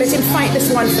God. Let Him fight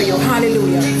this one for you.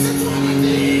 Hallelujah.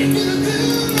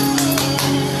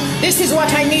 This is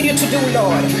what I need you to do,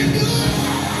 Lord.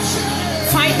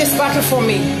 Fight this battle for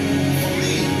me.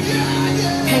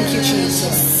 Thank you,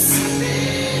 Jesus.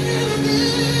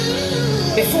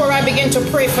 Before I begin to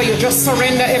pray for you, just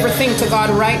surrender everything to God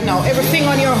right now. Everything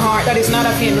on your heart that is not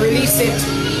of Him, release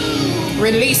it.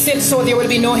 Release it so there will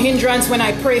be no hindrance when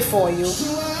I pray for you.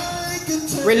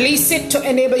 Release it to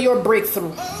enable your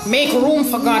breakthrough. Make room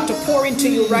for God to pour into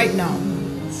you right now.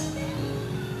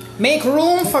 Make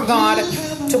room for God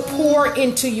to pour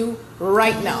into you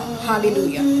right now.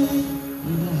 Hallelujah.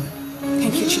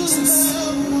 Thank you, Jesus.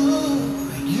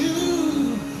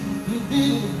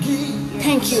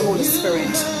 Thank you, Holy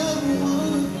Spirit.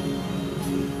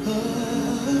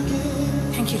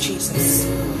 Thank you, Jesus.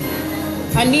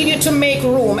 I need you to make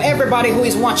room. Everybody who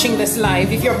is watching this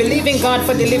live, if you're believing God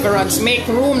for deliverance, make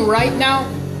room right now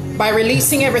by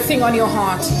releasing everything on your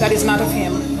heart that is not of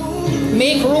Him.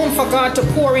 Make room for God to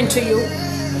pour into you.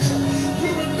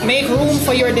 Make room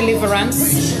for your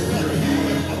deliverance.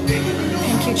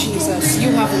 Thank you, Jesus.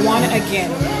 You have won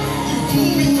again.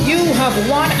 You have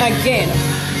won again.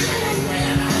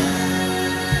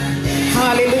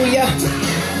 Hallelujah.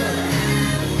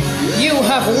 You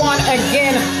have won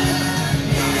again.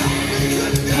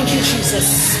 Thank you,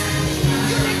 Jesus.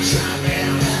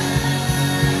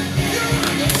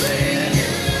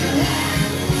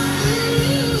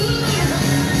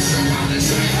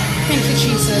 Thank you,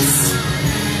 Jesus.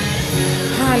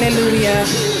 Hallelujah.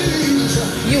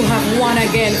 You have won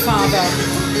again, Father.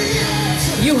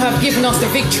 You have given us the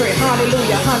victory.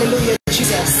 Hallelujah. Hallelujah,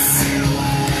 Jesus.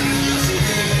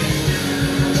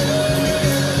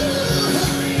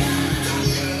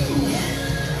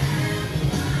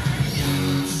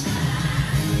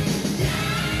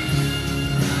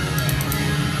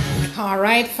 All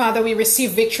right, Father, we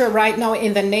receive victory right now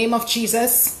in the name of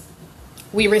Jesus.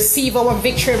 We receive our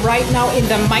victory right now in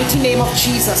the mighty name of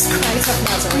Jesus Christ of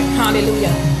Nazareth.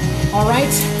 Hallelujah. All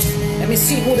right, let me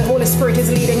see who the Holy Spirit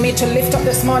is leading me to lift up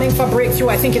this morning for breakthrough.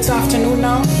 I think it's afternoon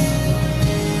now.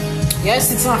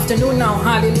 Yes, it's afternoon now.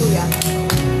 Hallelujah.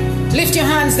 Lift your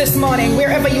hands this morning,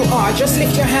 wherever you are. Just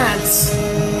lift your hands.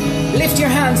 Lift your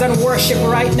hands and worship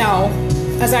right now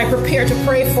as I prepare to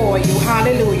pray for you.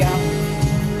 Hallelujah.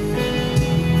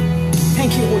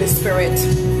 Thank you, Holy Spirit.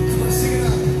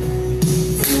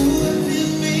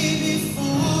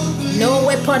 No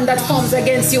weapon that forms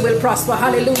against you will prosper.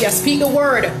 Hallelujah. Speak the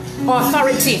word.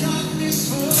 Authority.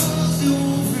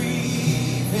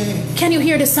 Can you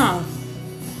hear the song?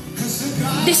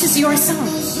 This is your song.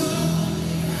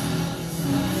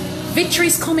 Victory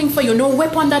is coming for you. No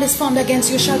weapon that is formed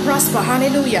against you shall prosper.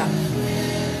 Hallelujah.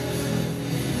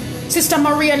 Sister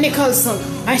Maria Nicholson,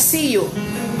 I see you.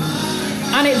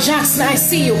 Annette Jackson, I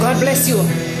see you. God bless you.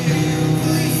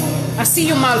 I see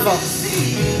you, Malva.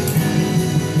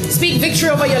 Speak victory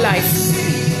over your life.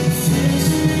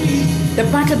 The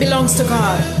battle belongs to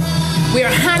God. We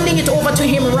are handing it over to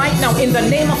Him right now in the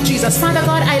name of Jesus. Father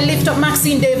God, I lift up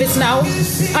Maxine Davis now.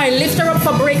 I lift her up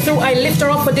for breakthrough. I lift her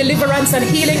up for deliverance and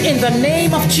healing in the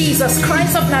name of Jesus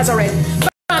Christ of Nazareth.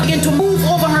 Father, begin to move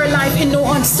over her life in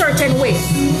no uncertain way.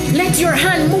 Let your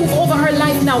hand move over her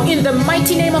life now in the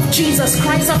mighty name of Jesus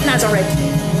Christ of Nazareth.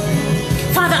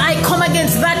 Father, I come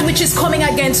against that which is coming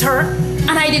against her.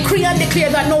 And I decree and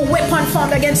declare that no weapon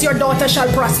formed against your daughter shall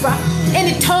prosper.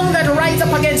 Any tongue that rises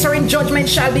up against her in judgment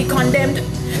shall be condemned.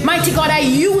 Mighty God, I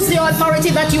use the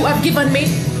authority that you have given me.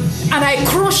 And I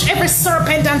crush every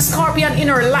serpent and scorpion in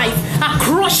her life. I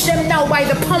crush them now by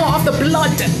the power of the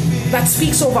blood that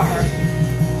speaks over her.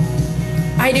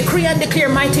 I decree and declare,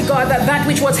 mighty God, that that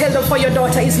which was held up for your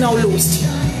daughter is now loosed.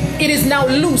 It is now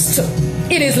loosed.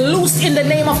 It is loosed in the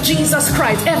name of Jesus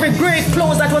Christ. Every grave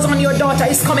clothes that was on your daughter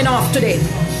is coming off today.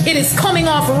 It is coming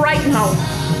off right now.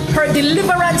 Her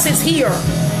deliverance is here.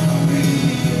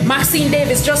 Maxine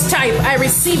Davis, just type, I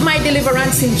receive my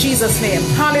deliverance in Jesus' name.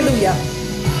 Hallelujah.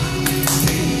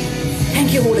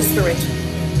 Thank you, Holy Spirit.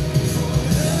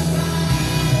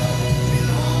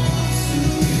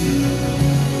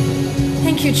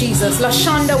 Thank you, Jesus.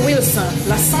 LaShonda Wilson.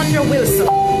 LaSandra Wilson.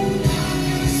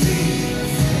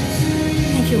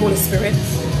 Thank you, Holy Spirit.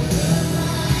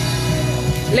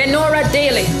 Lenora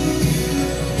Daly.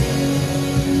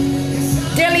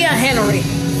 Delia Henry.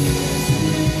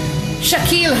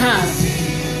 Shaquille Han.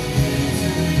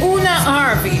 Una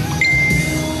Harvey.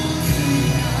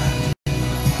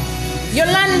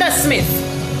 Yolanda Smith.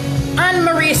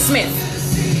 Anne-Marie Smith.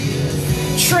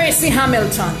 Tracy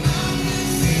Hamilton.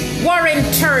 Warren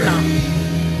Turner.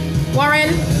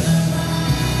 Warren,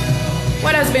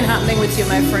 what has been happening with you,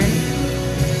 my friend?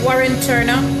 Warren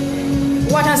Turner,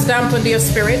 what has dampened your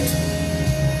spirit?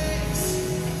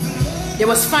 There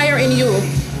was fire in you,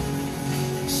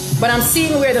 but I'm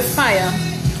seeing where the fire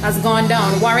has gone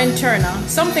down. Warren Turner,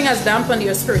 something has dampened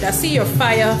your spirit. I see your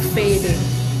fire fading.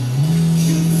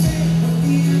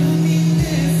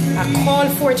 I call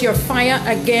forth your fire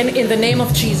again in the name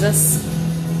of Jesus.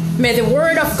 May the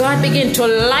word of God begin to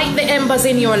light the embers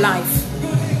in your life.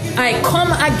 I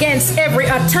come against every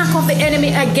attack of the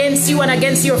enemy against you and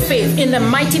against your faith in the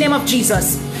mighty name of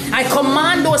Jesus. I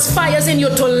command those fires in you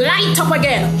to light up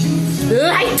again.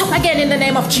 Light up again in the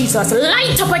name of Jesus.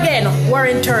 Light up again,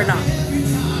 Warren Turner.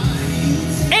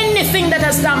 Anything that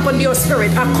has dampened your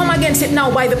spirit, I come against it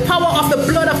now by the power of the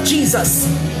blood of Jesus.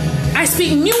 I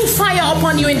speak new fire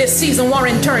upon you in this season,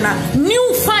 Warren Turner.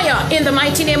 New fire in the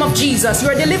mighty name of Jesus.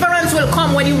 Your deliverance will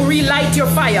come when you relight your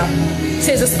fire,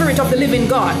 says the Spirit of the living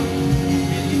God.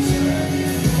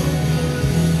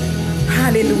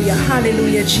 Hallelujah,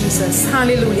 hallelujah, Jesus.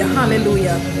 Hallelujah,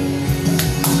 hallelujah.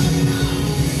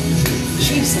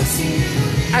 Jesus.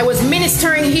 I was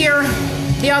ministering here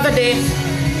the other day,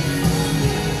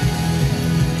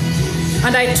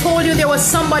 and I told you there was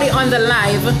somebody on the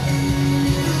live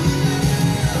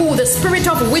who the spirit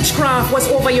of witchcraft was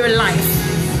over your life.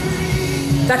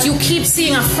 That you keep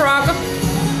seeing a frog.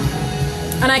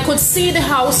 And I could see the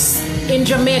house in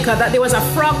Jamaica, that there was a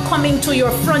frog coming to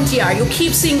your front yard. You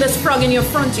keep seeing this frog in your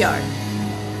front yard.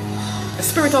 A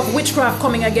spirit of witchcraft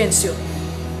coming against you.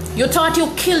 You thought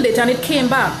you killed it and it came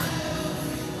back.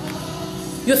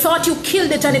 You thought you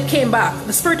killed it and it came back.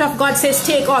 The Spirit of God says,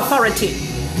 take authority.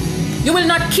 You will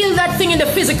not kill that thing in the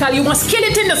physical. You must kill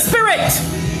it in the spirit.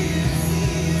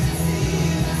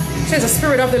 Says the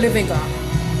Spirit of the living God.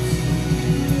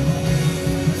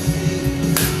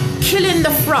 Killing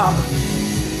the frog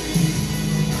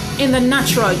in the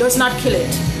natural does not kill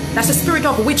it. That's the spirit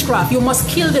of witchcraft. You must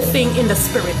kill the thing in the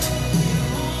spirit.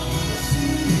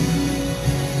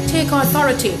 Take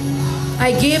authority.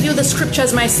 I gave you the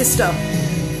scriptures, my sister.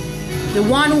 The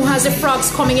one who has the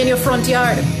frogs coming in your front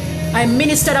yard. I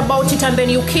ministered about it and then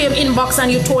you came inbox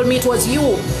and you told me it was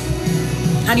you.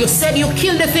 And you said you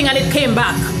killed the thing and it came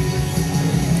back.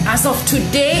 As of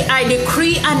today, I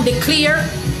decree and declare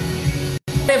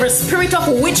every spirit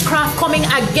of witchcraft coming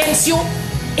against you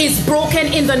is broken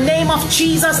in the name of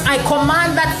Jesus. I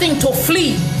command that thing to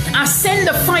flee. I send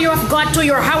the fire of God to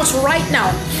your house right now.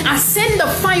 I send the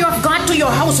fire of God to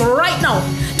your house right now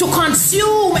to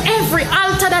consume every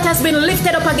altar that has been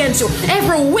lifted up against you.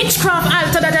 Every witchcraft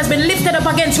altar that has been lifted up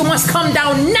against you must come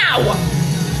down now.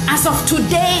 As of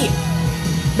today,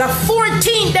 the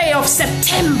 14th day of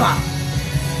September.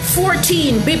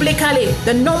 14 biblically,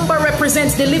 the number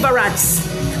represents deliverance.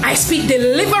 I speak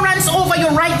deliverance over you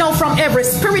right now from every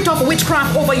spirit of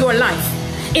witchcraft over your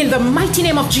life. In the mighty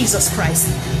name of Jesus Christ.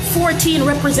 14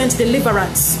 represents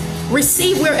deliverance.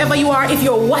 Receive wherever you are. If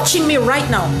you're watching me right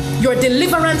now, your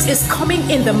deliverance is coming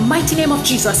in the mighty name of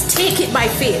Jesus. Take it by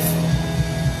faith.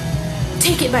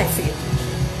 Take it by faith.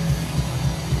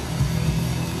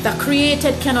 The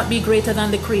created cannot be greater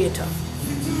than the creator.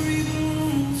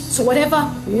 So whatever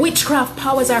witchcraft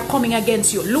powers are coming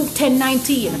against you, Luke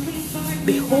 10:19.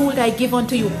 Behold, I give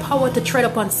unto you power to tread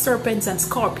upon serpents and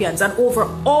scorpions and over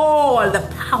all the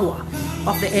power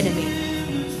of the enemy.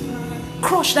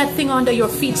 Crush that thing under your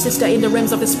feet, sister, in the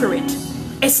realms of the spirit.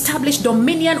 Establish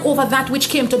dominion over that which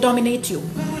came to dominate you.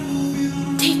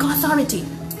 Take authority.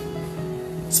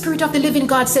 Spirit of the living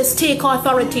God says, take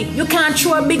authority. You can't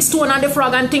throw a big stone on the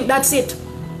frog and think that's it.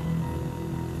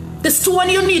 The stone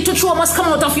you need to throw must come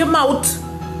out of your mouth.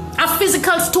 A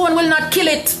physical stone will not kill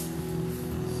it.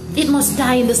 It must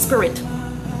die in the spirit.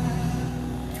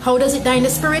 How does it die in the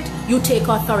spirit? You take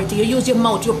authority. You use your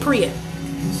mouth. You pray.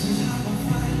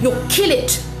 You kill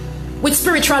it with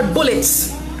spiritual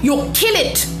bullets. You kill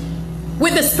it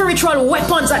with the spiritual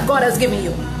weapons that God has given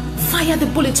you. Fire the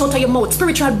bullets out of your mouth.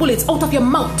 Spiritual bullets out of your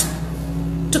mouth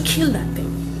to kill that thing.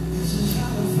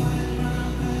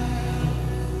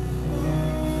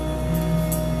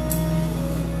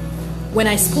 When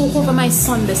I spoke over my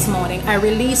son this morning, I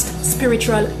released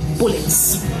spiritual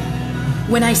bullets.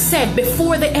 When I said,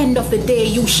 before the end of the day,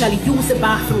 you shall use the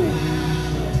bathroom,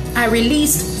 I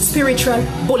released spiritual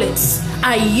bullets.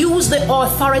 I used the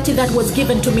authority that was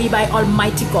given to me by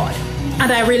Almighty God. And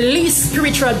I released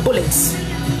spiritual bullets.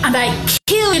 And I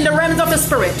killed in the realms of the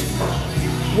spirit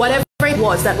whatever it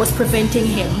was that was preventing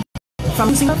him from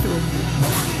using the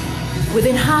bathroom.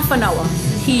 Within half an hour,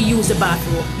 he used the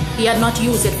bathroom. He had not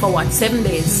used it for what? 7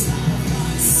 days.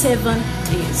 7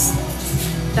 days.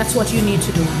 That's what you need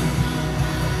to do.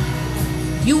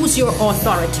 Use your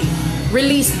authority.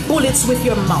 Release bullets with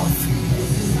your mouth.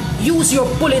 Use your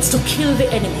bullets to kill the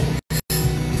enemy.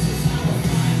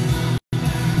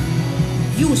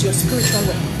 Use your spiritual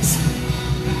weapons.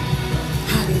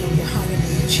 Hallelujah,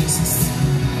 hallelujah, Jesus.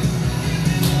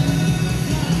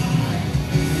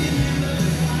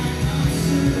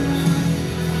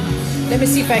 Let me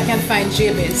see if I can find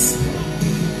Jabez.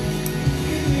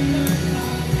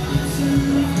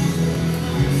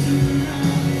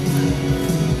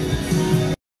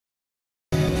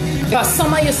 Because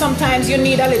some of you, sometimes you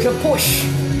need a little push.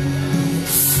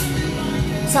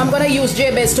 So I'm going to use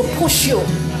Jabez to push you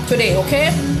today, okay?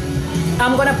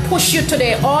 I'm going to push you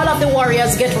today. All of the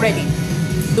warriors, get ready.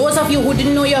 Those of you who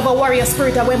didn't know you have a warrior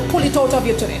spirit, I will pull it out of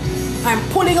you today. I'm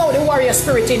pulling out the warrior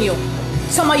spirit in you.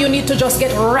 Some of you need to just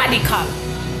get radical.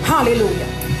 Hallelujah.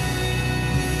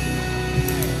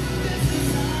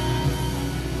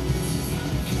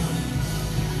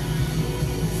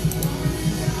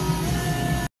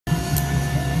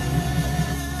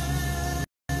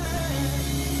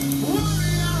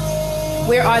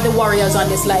 Where are the warriors on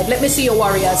this live? Let me see your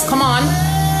warriors. Come on.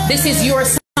 This is your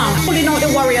song. Pulling out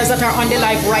the warriors that are on the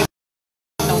live right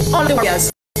now. All the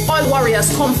warriors. All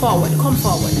warriors, come forward. Come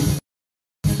forward.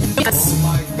 Yes.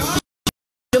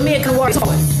 Jamaican warriors,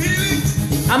 forward.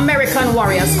 American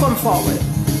warriors, come forward.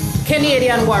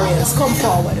 Canadian warriors, come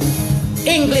forward.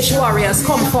 English warriors,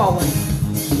 come forward.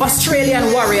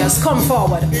 Australian warriors, come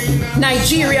forward.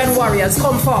 Nigerian warriors,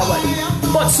 come forward.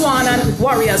 Botswanan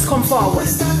warriors, come forward.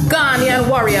 Ghanaian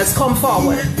warriors, come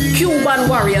forward. Cuban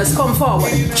warriors, come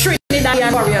forward.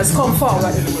 Trinidadian warriors, come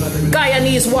forward.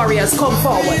 Guyanese warriors, come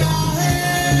forward.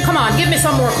 Come on, give me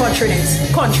some more countries.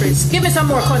 Give me some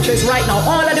more countries right now.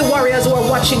 All of the warriors who are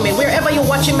watching me, wherever you're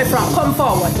watching me from, come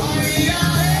forward.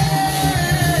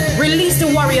 Release the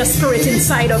warrior spirit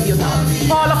inside of you now.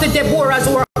 All of the Deborahs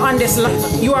who are on this line,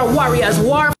 you are warriors.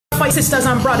 War for your sisters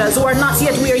and brothers who are not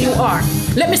yet where you are.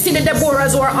 Let me see the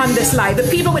Deborahs who are on this live. The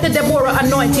people with the Deborah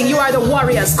anointing, you are the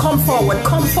warriors. Come forward,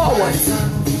 come forward.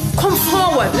 Come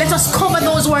forward. Let us cover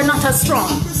those who are not as strong.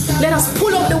 Let us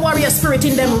pull up the warrior spirit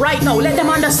in them right now. Let them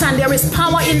understand there is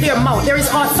power in their mouth. There is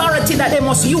authority that they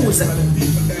must use.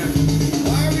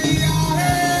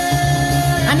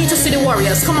 I need to see the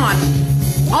warriors. Come on.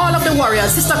 All of the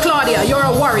warriors. Sister Claudia, you're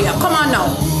a warrior. Come on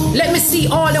now. Let me see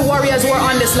all the warriors who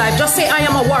are on this live. Just say, I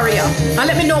am a warrior. And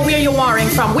let me know where you're warring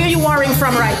from. Where are you warring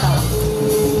from right now?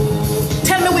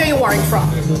 Tell me where you're warring from.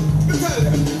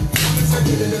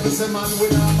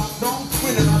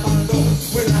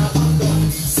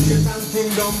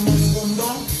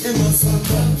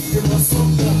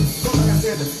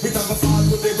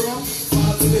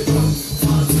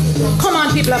 Come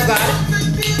on, people of God.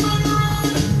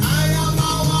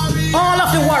 All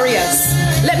of the warriors,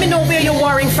 let me know where you're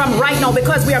warring from right now,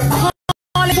 because we are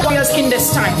calling warriors in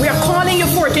this time. We are calling you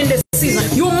forth in this season.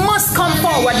 You must come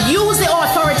forward. Use the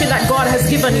authority that God has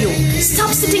given you.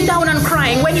 Stop sitting down and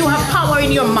crying when you have power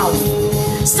in your mouth.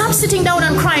 Stop sitting down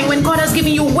and crying when God has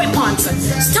given you weapons.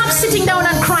 Stop sitting down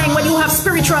and crying when you have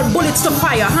spiritual bullets to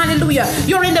fire. Hallelujah.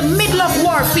 You're in the middle of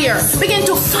warfare. Begin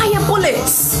to fire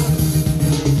bullets.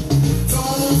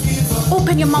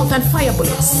 Open your mouth and fire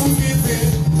bullets.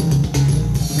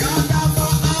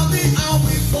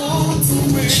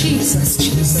 Jesus,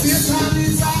 Jesus.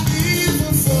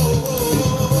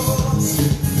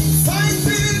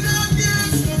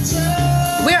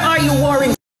 Where are you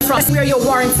warring from? Where you're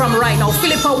warring from right now?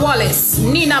 Philippa Wallace,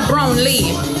 Nina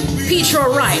Brownlee, Petra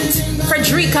Wright,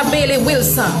 Frederica Bailey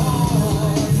Wilson,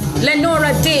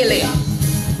 Lenora Daly.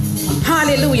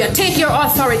 Hallelujah. Take your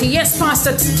authority. Yes,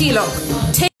 Pastor Stilo.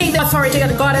 Take the authority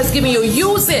that God has given you.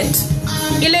 Use it.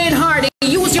 Elaine Hardy,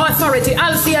 use your authority.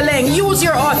 Althea Lang, use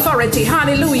your authority.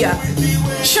 Hallelujah.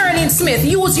 Sherlyn Smith,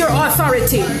 use your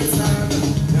authority.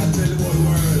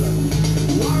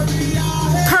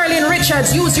 Carlin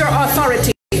Richards, use your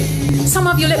authority. Some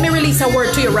of you, let me release a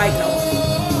word to you right now.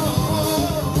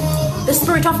 The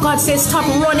Spirit of God says, stop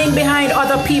running behind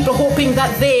other people hoping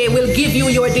that they will give you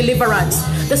your deliverance.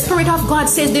 The Spirit of God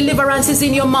says deliverance is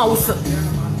in your mouth.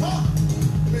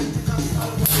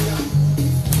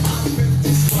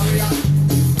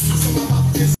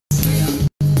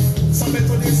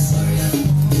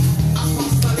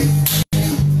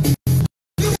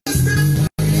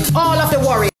 All of the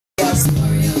warriors.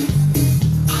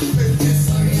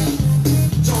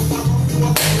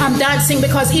 I'm dancing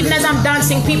because even as I'm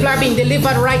dancing, people are being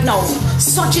delivered right now.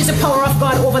 Such is the power of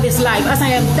God over this life. As I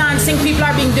am dancing, people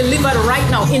are being delivered right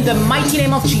now in the mighty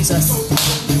name of Jesus.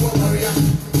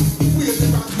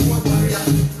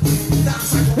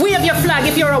 Wave your flag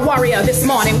if you're a warrior this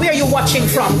morning. Where are you watching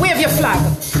from? Wave your flag.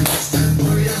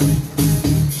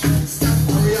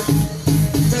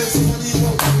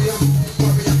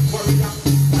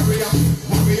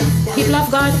 People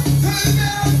of God,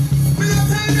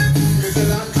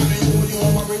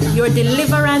 your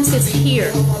deliverance is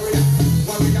here.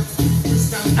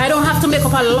 I don't have to make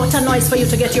up a lot of noise for you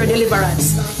to get your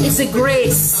deliverance. It's the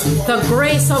grace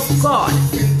of God.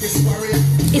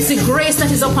 It's the grace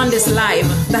that is upon this life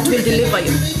that will deliver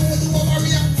you.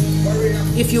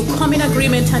 If you come in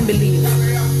agreement and believe,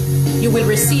 you will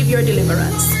receive your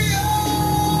deliverance.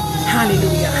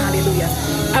 Hallelujah, hallelujah.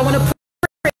 I want to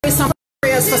pray some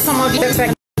prayers for some of you. If I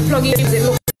can plug in, it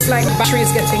looks like the battery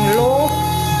is getting low.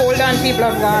 Hold on, people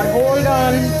of God, hold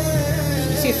on.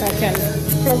 See if I can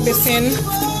plug this in.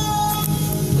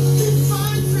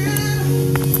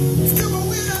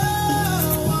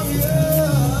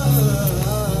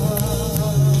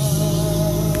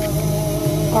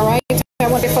 All right, I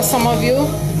want it for some of you.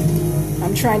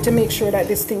 I'm trying to make sure that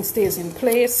this thing stays in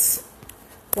place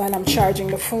while I'm charging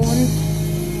the phone.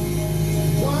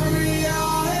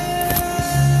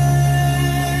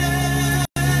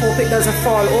 Hope it doesn't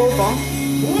fall over.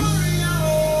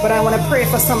 But I want to pray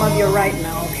for some of you right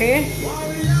now, okay?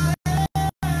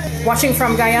 Watching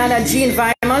from Guyana, Jean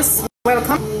Vimas,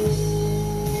 welcome.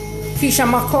 Keisha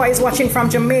McCoy is watching from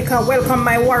Jamaica. Welcome,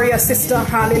 my warrior sister.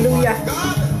 Hallelujah.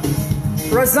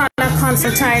 Rosanna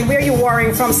Constantine, where are you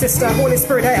warring from, sister? Holy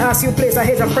Spirit, I ask you, place a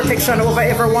hedge of protection over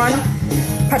everyone.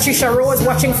 Patricia Rose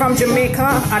watching from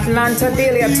Jamaica. Atlanta,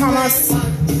 Delia Thomas.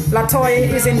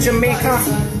 Latoya is in Jamaica.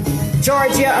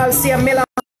 Georgia, Alcia Miller.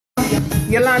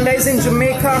 Yolanda is in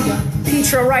Jamaica.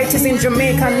 Petra Wright is in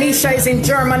Jamaica. Nisha is in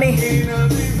Germany.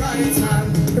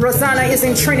 Rosanna is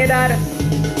in Trinidad.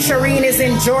 Shireen is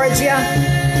in Georgia.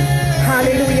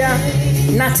 Hallelujah.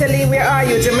 Natalie, where are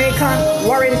you? Jamaica.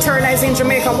 Warren Turner is in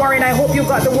Jamaica. Warren, I hope you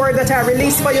got the word that I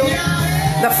released for you.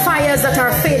 The fires that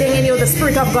are fading in you, the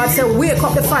Spirit of God said, wake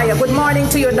up the fire. Good morning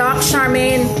to you, Doc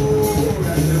Charmaine.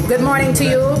 Good morning to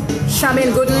you,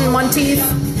 Charmaine Gooden, Monteith.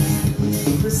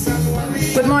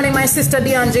 Good morning, my sister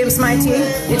Dion James Mighty.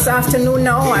 It's afternoon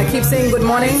now. I keep saying good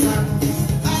morning.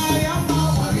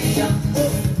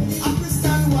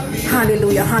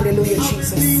 Hallelujah, hallelujah,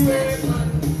 Jesus.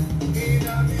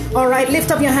 All right,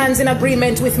 lift up your hands in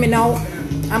agreement with me now.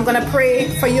 I'm going to pray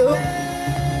for you.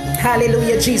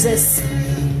 Hallelujah, Jesus.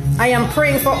 I am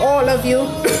praying for all of you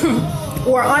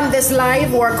who are on this live,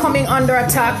 who are coming under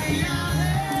attack,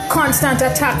 constant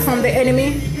attack from the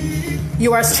enemy.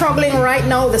 You are struggling right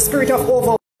now. The spirit of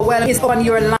overwhelm is on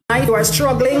your life. You are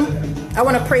struggling. I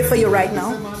want to pray for you right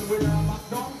now.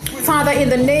 Father, in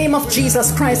the name of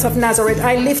Jesus Christ of Nazareth,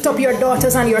 I lift up your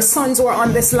daughters and your sons who are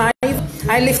on this live.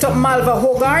 I lift up Malva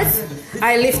Hogarth.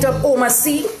 I lift up Oma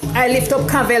C. I lift up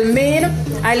Cavell Main.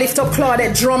 I lift up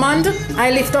Claudette Drummond.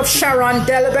 I lift up Sharon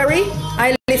Delberry.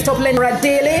 I lift up Lenra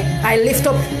Daly. I lift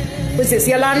up, who is this?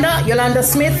 Yolanda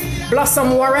Smith.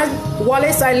 Blossom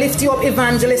Wallace. I lift you up,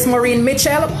 Evangelist Maureen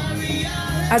Mitchell.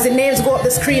 As the names go up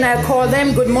the screen, I'll call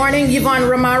them. Good morning, Yvonne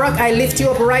Ramarak. I lift you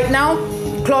up right now.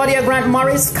 Claudia Grant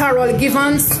Morris. Carol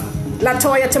Givens.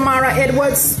 Latoya Tamara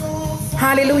Edwards.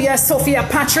 Hallelujah. Sophia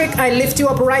Patrick. I lift you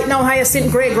up right now.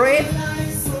 Hyacinth Gray.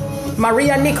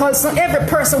 Maria Nicholson, every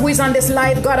person who is on this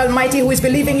live, God Almighty, who is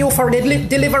believing you for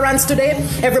deliverance today,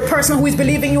 every person who is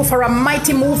believing you for a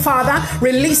mighty move, Father,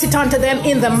 release it unto them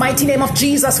in the mighty name of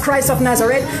Jesus Christ of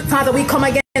Nazareth. Father, we come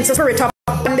against the spirit of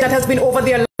bondage that has been over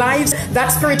their lives, that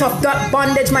spirit of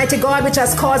bondage, mighty God, which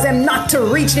has caused them not to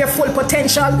reach their full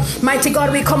potential. Mighty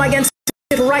God, we come against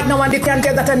right now and declare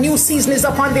that a new season is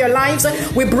upon their lives.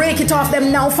 We break it off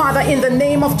them now, Father, in the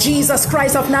name of Jesus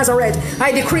Christ of Nazareth.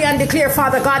 I decree and declare,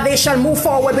 Father God, they shall move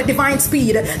forward with divine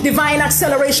speed. Divine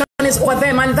acceleration is over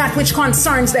them and that which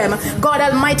concerns them. God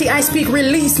Almighty, I speak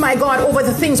release, my God, over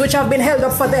the things which have been held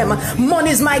up for them.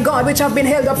 Monies, my God, which have been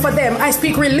held up for them. I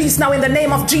speak release now in the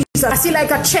name of Jesus. I see like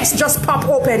a chest just pop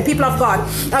open, people of God.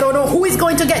 I don't know who is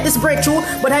going to get this breakthrough,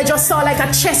 but I just saw like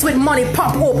a chest with money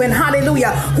pop open.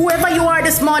 Hallelujah. Whoever you are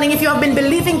this morning, if you have been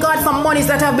believing God for monies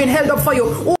that have been held up for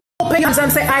you, open your hands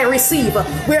and say, I receive.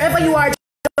 Wherever you are,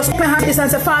 just open your hands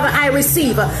and say, Father, I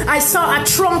receive. I saw a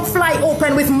trunk fly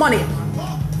open with money.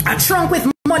 A trunk with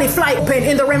money fly open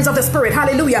in the realms of the spirit.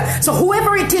 Hallelujah. So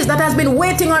whoever it is that has been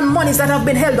waiting on monies that have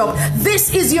been held up,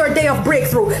 this is your day of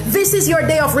breakthrough. This is your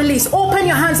day of release. Open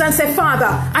your hands and say, Father,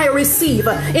 I receive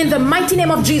in the mighty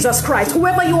name of Jesus Christ.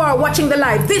 Whoever you are watching the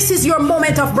live, this is your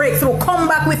moment of breakthrough. Come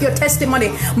back with your testimony.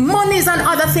 Monies and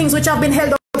other things which have been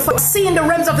held up for. See in the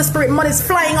realms of the spirit, monies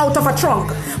flying out of a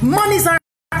trunk. Monies are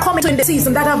coming to in the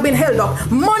season that have been held up.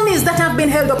 Monies that have been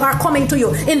held up are coming to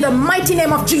you in the mighty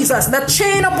name of Jesus. The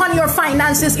chain upon your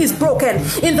finances is broken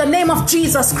in the name of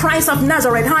Jesus Christ of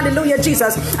Nazareth. Hallelujah,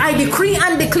 Jesus. I decree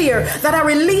and declare that a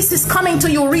release is coming to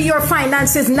you. Read your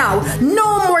finances now.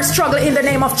 No more struggle in the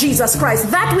name of Jesus Christ.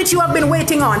 That which you have been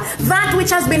waiting on, that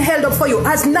which has been held up for you,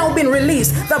 has now been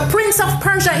released. The prince of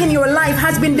Persia in your life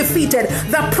has been defeated.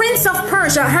 The prince of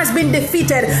Persia has been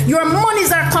defeated. Your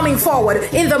monies are coming forward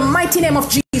in the mighty name of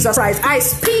Jesus Christ. I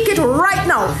speak it right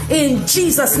now in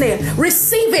Jesus' name.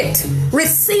 Receive it.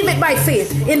 Receive it by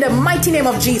faith in the mighty name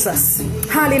of Jesus.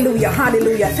 Hallelujah.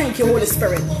 Hallelujah. Thank you, Holy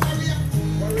Spirit.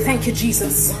 Thank you,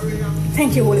 Jesus.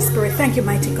 Thank you, Holy Spirit. Thank you,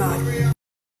 mighty God.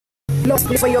 Lord,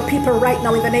 for your people right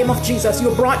now in the name of Jesus. You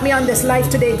brought me on this life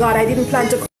today, God. I didn't plan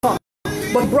to come,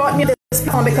 but brought me this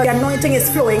platform because the anointing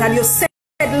is flowing, and you said,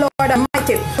 Lord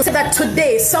Almighty, you said that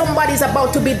today somebody's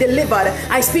about to be delivered.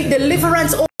 I speak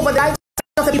deliverance over the lives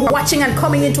of the people watching and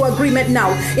coming into agreement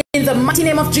now. In the mighty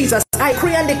name of Jesus, I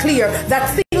pray and declare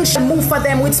that things shall move for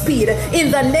them with speed. In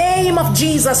the name of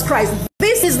Jesus Christ.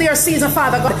 This is their season,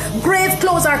 Father God. Grave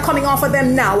clothes are coming off of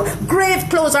them now. Grave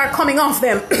clothes are coming off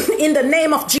them. In the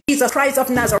name of Jesus Christ of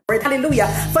Nazareth. Hallelujah.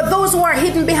 For those who are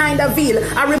hidden behind a veil,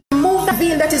 I remove the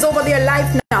veil that is over their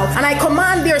life now. And I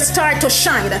command their star to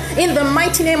shine. In the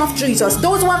mighty name of Jesus.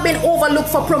 Those who have been overlooked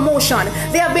for promotion,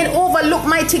 they have been overlooked,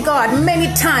 mighty God,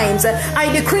 many times.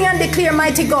 I decree and declare,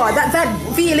 mighty God, that that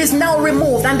veil is now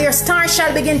removed and their star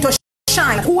shall begin to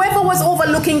shine. Whoever was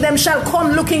overlooking them shall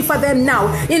come looking for them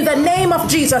now. In the name of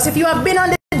Jesus. If you have been on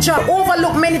the job,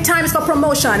 overlooked many times for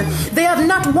promotion. They have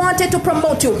not wanted to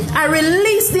promote you. I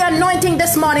release the anointing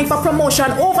this morning for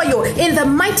promotion over you. In the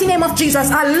mighty name of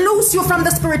Jesus, I loose you from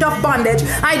the spirit of bondage.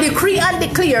 I decree and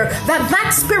declare that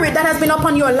that spirit that has been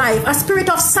upon your life, a spirit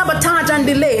of sabotage and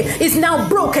delay, is now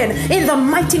broken. In the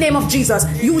mighty name of Jesus,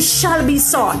 you shall be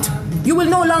sought. You will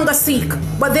no longer seek,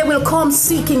 but they will come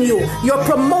seeking you. Your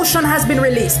promotion has been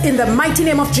released in the mighty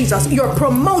name of Jesus. Your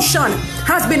promotion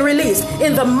has been released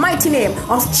in the mighty name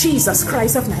of Jesus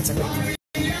Christ of Nazareth.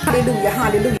 Hallelujah,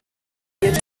 hallelujah.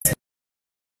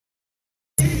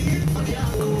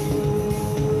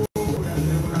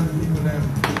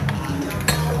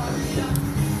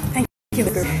 Thank you.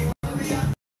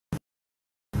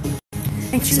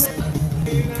 Thank you.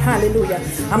 Hallelujah.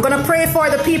 I'm going to pray for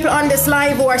the people on this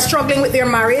live who are struggling with their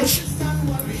marriage.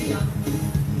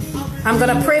 I'm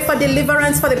going to pray for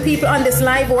deliverance for the people on this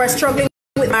live who are struggling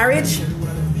with marriage.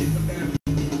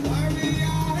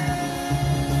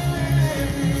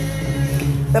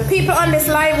 The people on this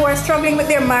live who are struggling with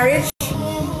their marriage.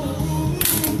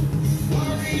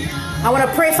 I want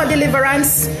to pray for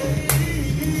deliverance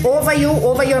over you,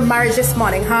 over your marriage this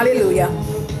morning. Hallelujah.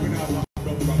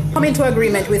 Come into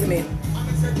agreement with me.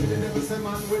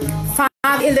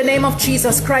 Father, in the name of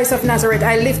Jesus Christ of Nazareth,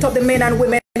 I lift up the men and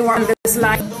women who are on this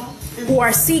line, who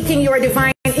are seeking your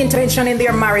divine intervention in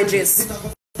their marriages.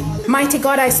 Mighty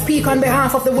God, I speak on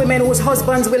behalf of the women whose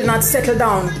husbands will not settle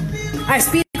down. I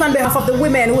speak on behalf of the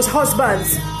women whose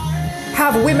husbands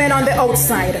have women on the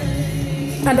outside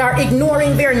and are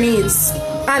ignoring their needs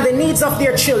and the needs of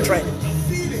their children.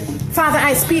 Father,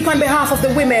 I speak on behalf of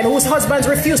the women whose husbands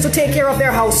refuse to take care of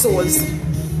their households.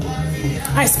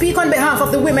 I speak on behalf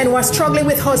of the women who are struggling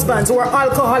with husbands who are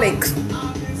alcoholics.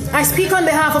 I speak on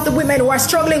behalf of the women who are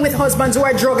struggling with husbands who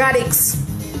are drug addicts.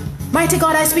 Mighty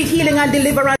God, I speak healing and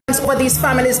deliverance over these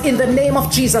families in the name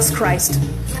of Jesus Christ.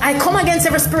 I come against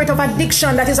every spirit of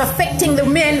addiction that is affecting the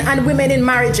men and women in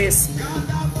marriages.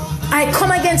 I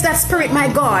come against that spirit,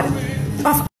 my God,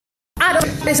 of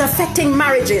adultery that is affecting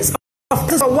marriages of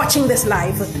those who are watching this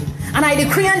live. And I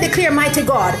decree and declare, mighty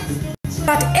God,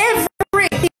 that every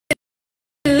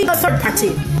illegal third party,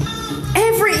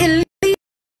 every illegal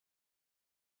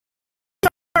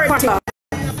third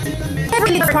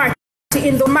party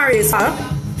in the marriages,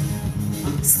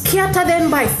 scatter them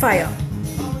by fire.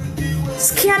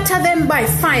 Scatter them by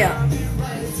fire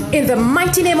in the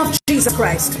mighty name of Jesus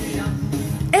Christ.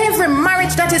 Every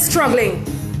marriage that is struggling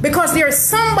because there's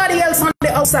somebody else on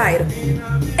the outside.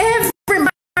 Every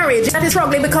marriage that is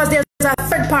struggling because there's a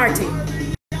third party.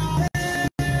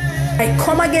 I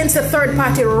come against the third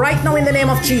party right now in the name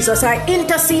of Jesus. I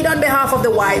intercede on behalf of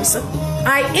the wives.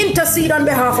 I intercede on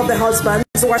behalf of the husbands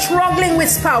who are struggling with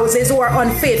spouses who are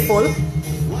unfaithful.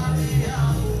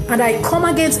 And I come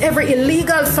against every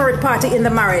illegal third party in the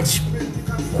marriage.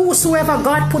 Whosoever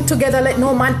God put together, let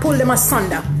no man pull them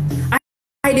asunder.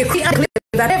 I decree and declare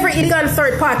that every illegal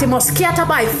third party must scatter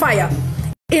by fire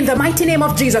in the mighty name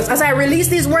of Jesus. As I release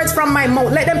these words from my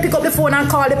mouth, let them pick up the phone and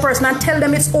call the person and tell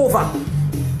them it's over.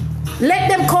 Let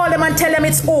them call them and tell them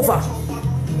it's over.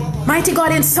 Mighty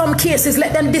God, in some cases,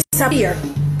 let them disappear.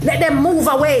 Let them move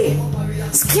away.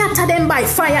 Scatter them by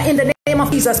fire in the name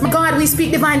of Jesus. My God, we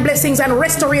speak divine blessings and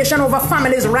restoration over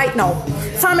families right now.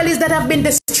 Families that have been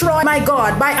destroyed, my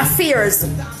God, by affairs.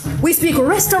 We speak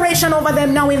restoration over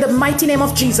them now in the mighty name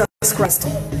of Jesus Christ.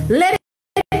 Let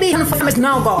it be done for families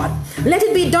now, God. Let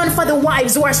it be done for the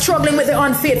wives who are struggling with the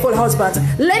unfaithful husbands.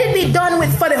 Let it be done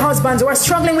for the husbands who are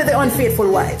struggling with the unfaithful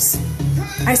wives.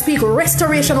 I speak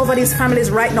restoration over these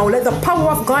families right now. Let the power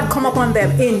of God come upon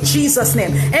them in Jesus'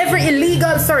 name. Every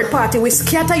illegal third party, we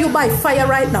scatter you by fire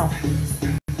right now.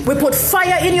 We put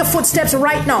fire in your footsteps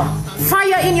right now.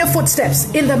 Fire in your footsteps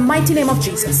in the mighty name of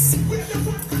Jesus.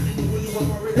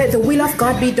 Let the will of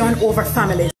God be done over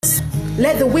families.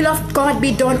 Let the will of God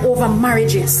be done over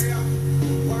marriages.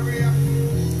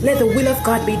 Let the will of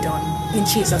God be done in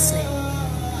Jesus' name.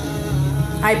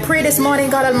 I pray this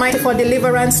morning, God Almighty, for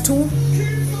deliverance too.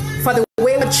 For the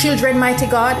wayward children, mighty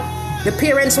God. The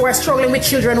parents who are struggling with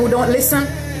children who don't listen.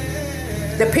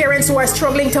 The parents who are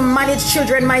struggling to manage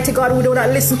children, mighty God, who do not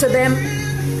listen to them.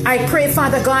 I pray,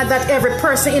 Father God, that every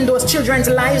person in those children's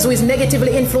lives who is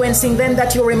negatively influencing them,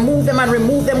 that you remove them and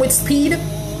remove them with speed.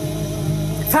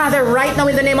 Father, right now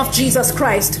in the name of Jesus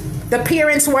Christ, the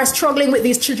parents who are struggling with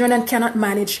these children and cannot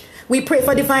manage, we pray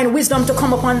for divine wisdom to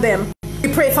come upon them.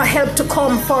 We pray for help to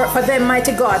come for them,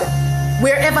 mighty God.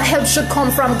 Wherever help should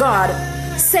come from, God,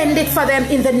 send it for them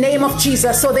in the name of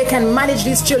Jesus so they can manage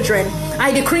these children.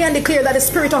 I decree and declare that the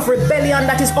spirit of rebellion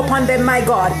that is upon them, my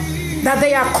God, that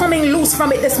they are coming loose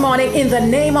from it this morning in the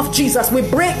name of Jesus. We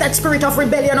break that spirit of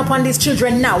rebellion upon these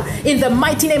children now in the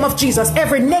mighty name of Jesus.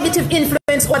 Every negative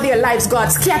influence over their lives, God,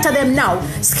 scatter them now.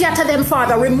 Scatter them,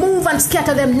 Father. Remove and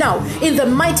scatter them now in the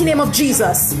mighty name of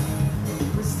Jesus.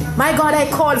 My God, I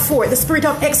call for the spirit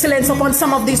of excellence upon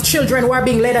some of these children who are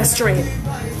being led astray.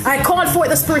 I call for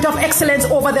the spirit of excellence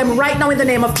over them right now in the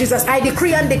name of Jesus. I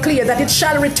decree and declare that it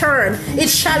shall return. It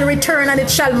shall return and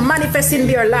it shall manifest in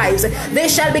their lives. They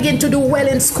shall begin to do well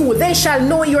in school. They shall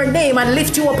know your name and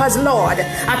lift you up as Lord.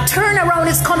 A turnaround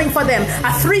is coming for them.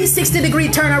 A 360-degree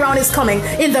turnaround is coming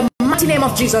in the mighty name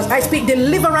of Jesus. I speak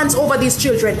deliverance over these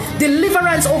children.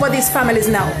 Deliverance over these families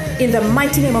now in the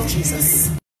mighty name of Jesus.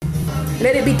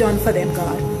 Let it be done for them,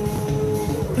 God.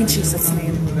 In Jesus'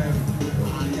 name.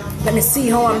 Let me see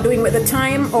how I'm doing with the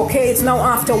time. Okay, it's now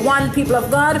after 1, people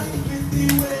of God.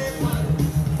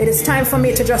 It is time for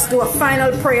me to just do a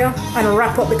final prayer and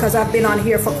wrap up because I've been on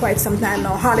here for quite some time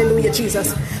now. Hallelujah,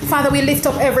 Jesus. Father, we lift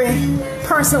up every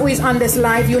person who is on this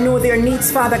live. You know their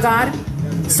needs, Father God.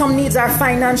 Some needs are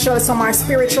financial, some are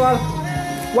spiritual.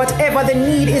 Whatever the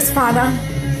need is, Father,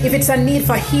 if it's a need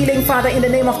for healing, Father, in the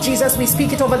name of Jesus, we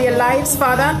speak it over their lives,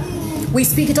 Father. We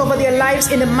speak it over their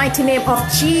lives in the mighty name of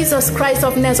Jesus Christ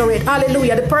of Nazareth.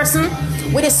 Hallelujah. The person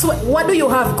with a what do you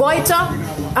have? Goiter?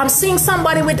 I'm seeing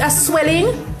somebody with a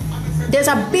swelling. There's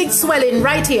a big swelling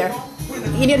right here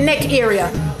in your neck area.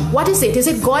 What is it? Is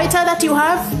it goiter that you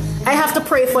have? I have to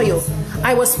pray for you.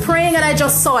 I was praying and I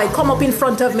just saw it come up in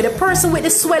front of me. The person with the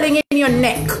swelling in your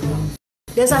neck.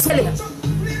 There's a swelling.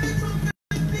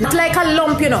 Not like a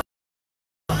lump, you know.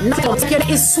 Not like it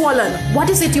is swollen. What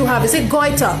is it you have? Is it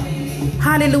goiter?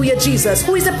 Hallelujah, Jesus.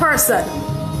 Who is the person?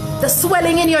 The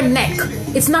swelling in your neck.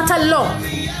 It's not a lump.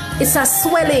 It's a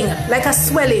swelling, like a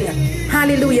swelling.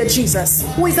 Hallelujah, Jesus.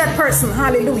 Who is that person?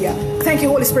 Hallelujah. Thank you,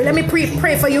 Holy Spirit. Let me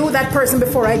pray for you, that person,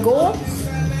 before I go.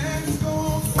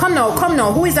 Come now, come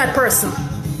now. Who is that person?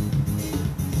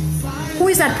 Who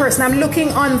is that person? I'm looking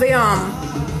on the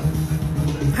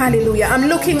hallelujah. I'm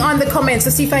looking on the comments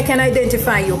to see if I can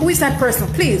identify you. Who is that person?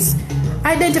 Please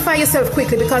identify yourself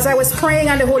quickly because I was praying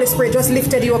and the Holy Spirit just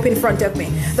lifted you up in front of me.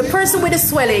 The person with the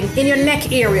swelling in your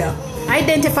neck area.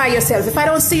 Identify yourself. If I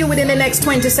don't see you within the next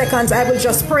 20 seconds, I will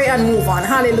just pray and move on.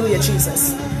 Hallelujah,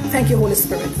 Jesus. Thank you, Holy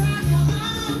Spirit.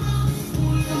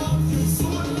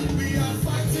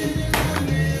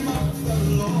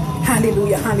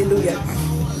 Hallelujah, hallelujah.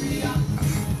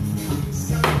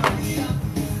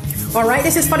 All right,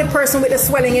 this is for the person with the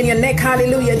swelling in your neck.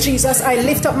 Hallelujah, Jesus. I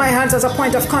lift up my hands as a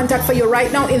point of contact for you right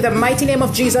now in the mighty name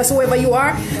of Jesus. Whoever you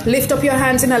are, lift up your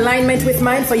hands in alignment with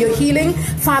mine for your healing.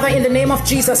 Father, in the name of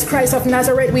Jesus Christ of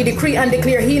Nazareth, we decree and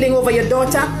declare healing over your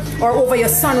daughter or over your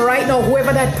son right now,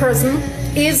 whoever that person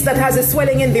is that has a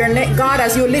swelling in their neck. God,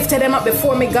 as you lifted them up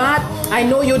before me, God, I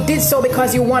know you did so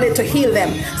because you wanted to heal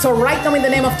them. So right now in the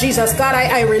name of Jesus, God,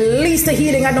 I release the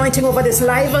healing anointing over this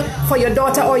life for your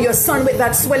daughter or your son with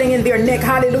that swelling in their neck.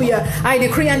 Hallelujah. I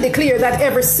decree and declare that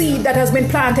every seed that has been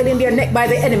planted in their neck by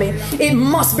the enemy, it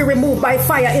must be removed by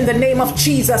fire in the name of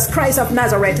Jesus Christ of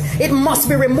Nazareth. It must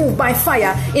be removed by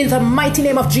fire in the mighty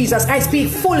name of Jesus. I speak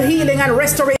full healing and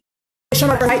restoration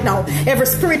right now. Every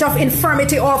spirit of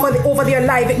infirmity over their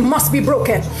life, it must be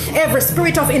broken. Every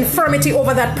spirit of infirmity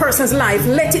over that person's life,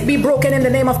 let it be broken in the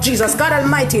name of Jesus. God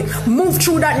Almighty, move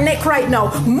through that neck right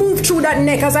now. Move through that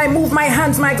neck as I move my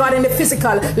hands, my God, in the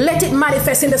physical. Let it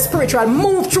manifest in the spiritual.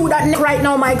 Move through that neck right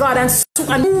now, my God,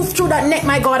 and move through that neck,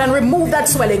 my God, and remove that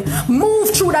swelling.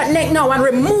 Move through that neck now and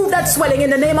remove that swelling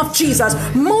in the name of Jesus.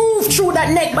 Move through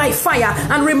that neck by fire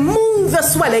and remove the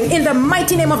swelling in the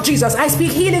mighty name of Jesus. I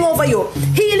speak healing over you.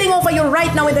 Healing over you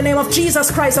right now in the name of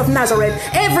Jesus Christ of Nazareth.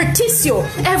 Every tissue,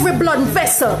 every blood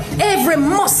vessel, every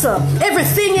muscle,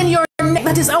 everything in your neck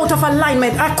that is out of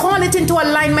alignment, I call it into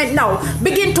alignment now.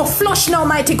 Begin to flush now,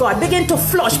 mighty God. Begin to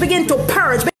flush, begin to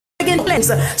purge, begin to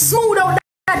cleanse, smooth out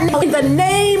that now in the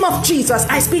name of Jesus.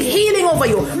 I speak healing over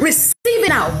you. Receive it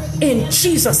now in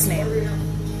Jesus' name.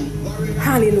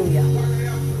 Hallelujah.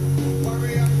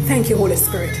 Thank you, Holy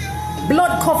Spirit.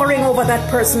 Blood covering over that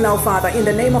person now, Father, in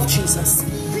the name of Jesus.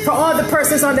 For all the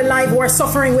persons on the live who are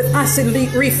suffering with acid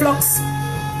reflux,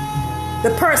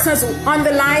 the persons on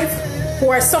the live who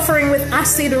are suffering with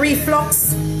acid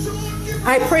reflux,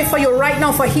 I pray for you right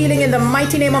now for healing in the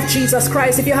mighty name of Jesus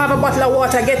Christ. If you have a bottle of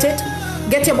water, get it.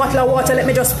 Get your bottle of water. Let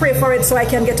me just pray for it so I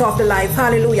can get off the live.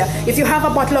 Hallelujah. If you have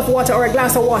a bottle of water or a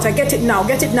glass of water, get it now.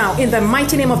 Get it now in the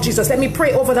mighty name of Jesus. Let me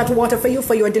pray over that water for you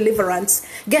for your deliverance.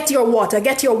 Get your water.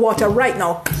 Get your water right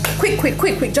now. Quick, quick,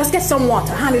 quick, quick. Just get some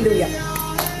water. Hallelujah.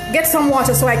 Get some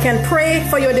water so I can pray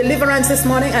for your deliverance this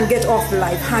morning and get off the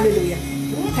live. Hallelujah.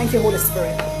 Thank you, Holy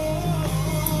Spirit.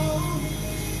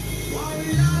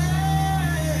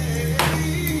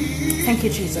 Thank you,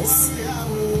 Jesus.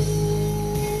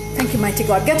 Thank you, mighty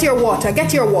God. Get your water.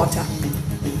 Get your water.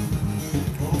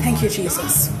 Thank you,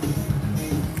 Jesus.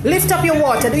 Lift up your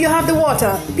water. Do you have the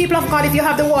water? People of God, if you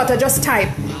have the water, just type.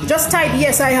 Just type,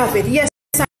 yes, I have it. Yes,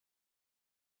 I have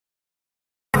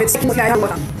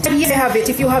it. Yes, I have it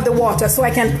if you have the water, so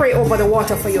I can pray over the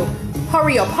water for you.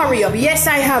 Hurry up, hurry up. Yes,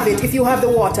 I have it if you have the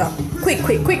water. Quick,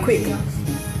 quick, quick, quick.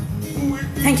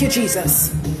 Thank you,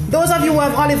 Jesus. Those of you who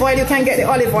have olive oil, you can get the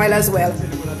olive oil as well.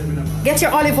 Get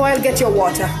your olive oil, get your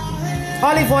water.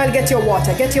 Olive oil, get your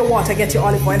water. Get your water, get your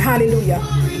olive oil. Hallelujah.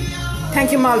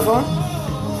 Thank you, Malvo.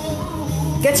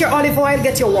 Get your olive oil,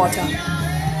 get your water.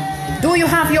 Do you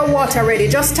have your water ready?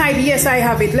 Just type, yes, I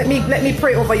have it. Let me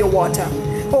pray over your water.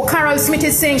 Oh, Carol Smith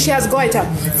is saying she has goiter.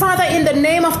 Father, in the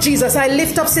name of Jesus, I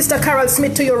lift up Sister Carol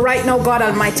Smith to you right now, God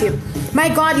Almighty. My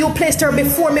God, you placed her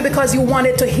before me because you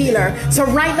wanted to heal her. So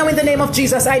right now, in the name of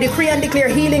Jesus, I decree and declare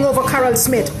healing over Carol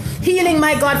Smith. Healing,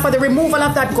 my God, for the removal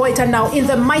of that goiter now. In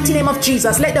the mighty name of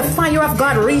Jesus, let the fire of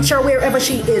God reach her wherever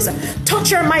she is. Touch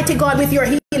her, mighty God, with your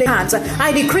healing hands.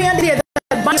 I decree and declare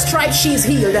that by stripes she is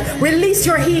healed. Release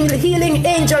your healing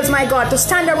angels, my God, to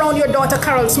stand around your daughter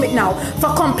Carol Smith now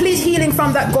for complete healing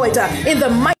from that goiter. In the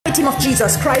mighty name of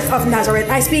Jesus Christ of Nazareth,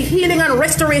 I speak healing and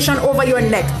restoration over your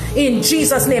neck. In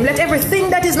Jesus' name, let everything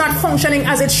that is not functioning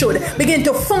as it should begin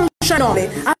to function only.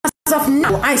 As of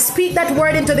now, I speak that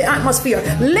word into the atmosphere.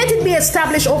 Let it be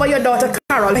established over your daughter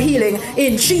Carol, healing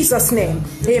in Jesus' name.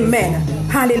 Amen.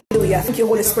 Hallelujah. Thank you,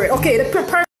 Holy Spirit. Okay, the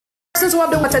persons who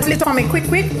have the water, lift up for me,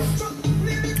 quick.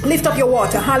 Lift up your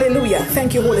water. Hallelujah.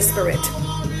 Thank you, Holy Spirit.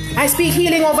 I speak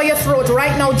healing over your throat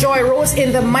right now, Joy Rose,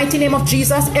 in the mighty name of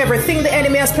Jesus. Everything the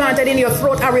enemy has planted in your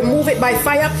throat, I remove it by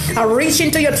fire. I reach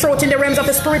into your throat in the realms of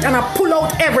the Spirit and I pull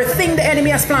out everything the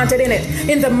enemy has planted in it.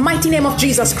 In the mighty name of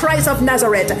Jesus Christ of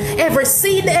Nazareth. Every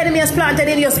seed the enemy has planted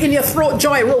in your throat,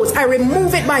 Joy Rose, I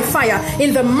remove it by fire.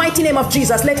 In the mighty name of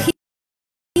Jesus. Let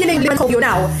healing come you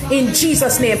now in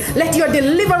Jesus' name. Let your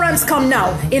deliverance come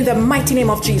now in the mighty name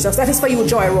of Jesus. That is for you,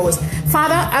 Joy Rose.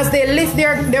 Father, as they lift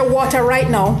their water right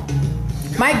now,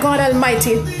 my God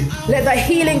Almighty, let the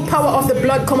healing power of the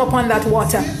blood come upon that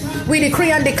water. We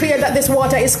decree and declare that this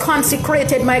water is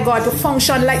consecrated, my God, to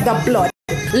function like the blood.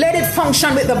 Let it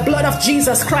function with the blood of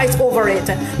Jesus Christ over it.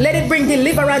 Let it bring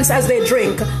deliverance as they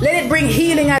drink. Let it bring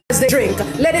healing as they drink.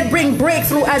 Let it bring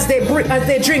breakthrough as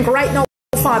they drink right now,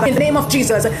 Father, in the name of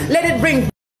Jesus. Let it bring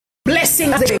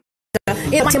blessing as they drink. In the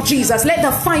name of Jesus, let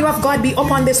the fire of God be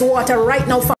upon this water right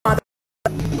now, Father.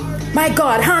 My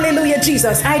God, hallelujah,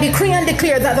 Jesus. I decree and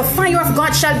declare that the fire of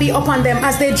God shall be upon them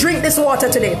as they drink this water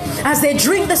today. As they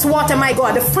drink this water, my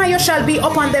God, the fire shall be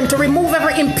upon them to remove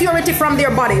every impurity from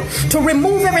their body, to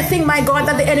remove everything, my God,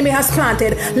 that the enemy has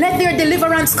planted. Let their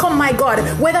deliverance come, my God.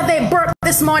 Whether they burp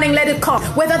this morning, let it come.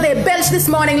 Whether they belch this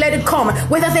morning, let it come.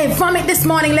 Whether they vomit this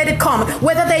morning, let it come.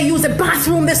 Whether they use the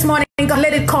bathroom this morning, God,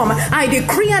 let it come. I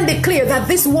decree and declare that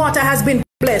this water has been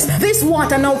blessed. This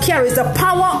water now carries the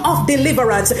power of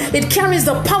deliverance. It carries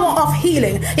the power of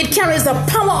healing. It carries the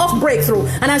power of breakthrough.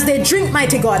 And as they drink,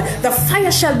 mighty God, the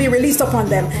fire shall be released upon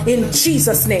them in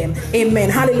Jesus' name. Amen.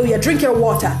 Hallelujah. Drink your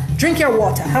water. Drink your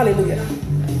water. Hallelujah.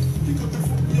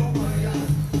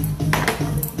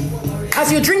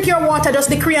 As you drink your water, just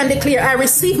decree and declare, I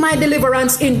receive my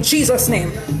deliverance in Jesus'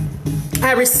 name.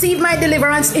 I receive my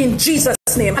deliverance in Jesus'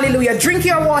 name. Hallelujah. Drink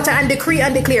your water and decree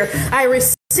and declare, I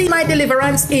receive my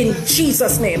deliverance in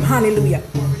Jesus' name. Hallelujah.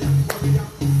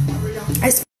 I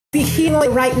speak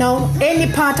healing right now.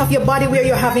 Any part of your body where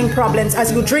you're having problems,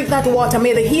 as you drink that water,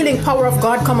 may the healing power of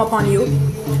God come upon you.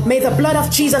 May the blood of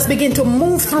Jesus begin to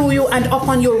move through you and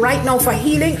upon you right now for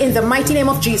healing in the mighty name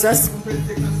of Jesus.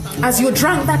 As you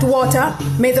drank that water,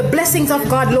 may the blessings of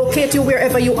God locate you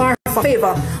wherever you are for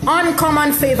favor.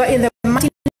 Uncommon favor in the mighty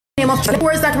name of Jesus.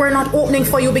 Doors that were not opening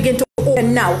for you begin to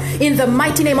open now. In the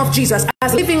mighty name of Jesus.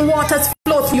 As living waters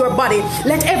flow through your body,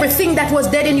 let everything that was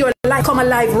dead in your life come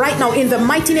alive right now. In the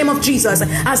mighty name of Jesus.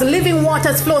 As living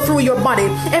waters flow through your body,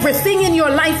 everything in your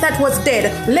life that was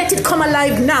dead, let it come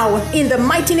alive now. In the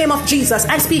mighty name of Jesus.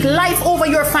 I speak life over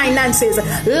your finances,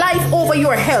 life over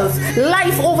your health,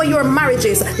 life over your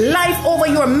marriages, life over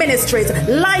your ministries,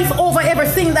 life over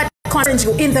everything that concerns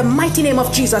you. In the mighty name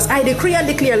of Jesus, I decree and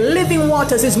declare living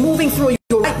waters is moving through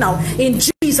you right now. In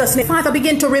Jesus' name, Father,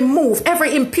 begin to remove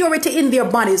every impurity in their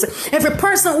bodies. Every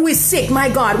person who is sick, my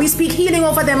God, we speak healing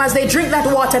over them as they drink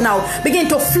that water now. Begin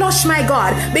to flush, my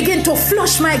God. Begin to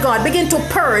flush, my God. Begin to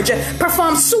purge.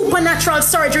 Perform supernatural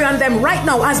surgery on them right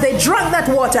now as they drink that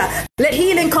water. Let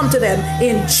healing come to them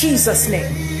in Jesus' name.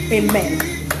 Amen.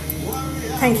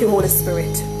 Thank you, Holy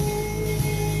Spirit.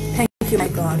 Thank you, my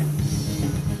God.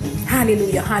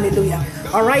 Hallelujah, hallelujah.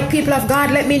 All right, people of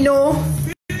God, let me know.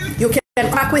 You can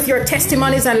come back with your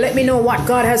testimonies and let me know what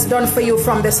God has done for you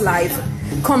from this life.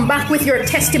 Come back with your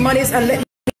testimonies and let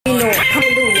me know.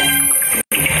 Hallelujah.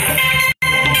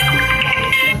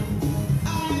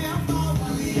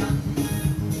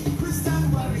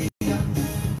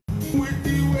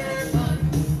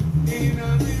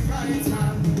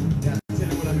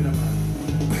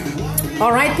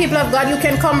 All right, people of God, you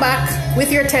can come back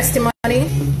with your testimony.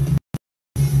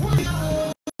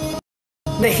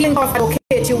 The healing of God will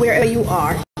locate you wherever you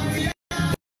are.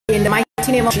 In the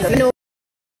mighty name of Jesus.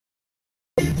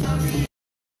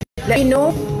 Let me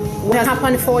know what has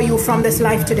happened for you from this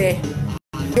life today.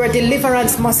 Your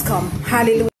deliverance must come.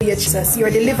 Hallelujah, Jesus.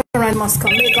 Your deliverance must come.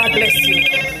 May God bless you.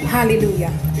 Hallelujah.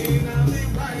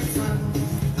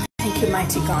 Thank you,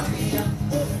 mighty God.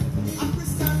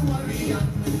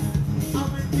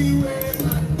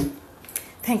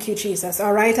 Thank you, Jesus.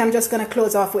 All right, I'm just going to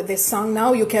close off with this song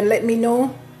now. You can let me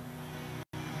know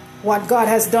what God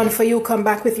has done for you. Come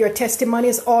back with your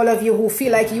testimonies. All of you who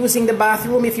feel like using the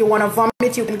bathroom, if you want to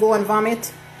vomit, you can go and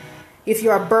vomit. If you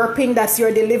are burping, that's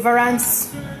your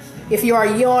deliverance. If you are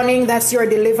yawning, that's your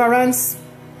deliverance.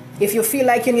 If you feel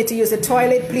like you need to use the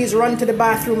toilet, please run to the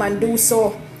bathroom and do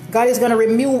so. God is going to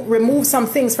remove some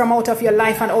things from out of your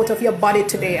life and out of your body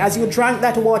today. As you drank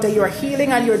that water, your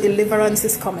healing and your deliverance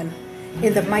is coming.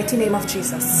 In the mighty name of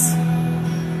Jesus.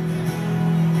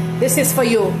 This is for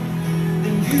you.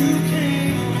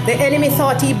 The enemy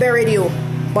thought he buried you,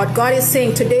 but God is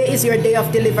saying today is your day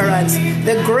of deliverance.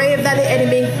 The grave that the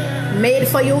enemy made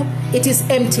for you, it is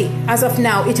empty. As of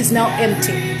now, it is now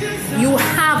empty. You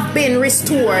have been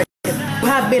restored. You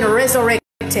have been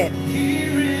resurrected.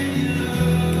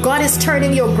 God is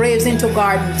turning your graves into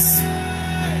gardens.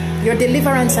 Your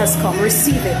deliverance has come.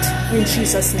 Receive it in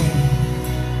Jesus' name.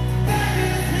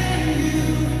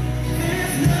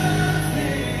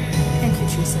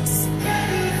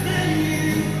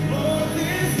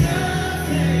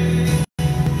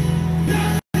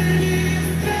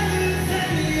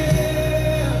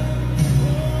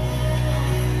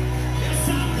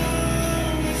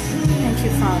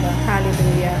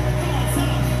 Hallelujah.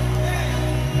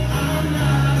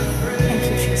 Thank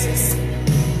you, Jesus.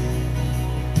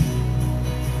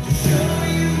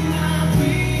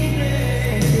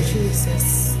 Thank you, Jesus.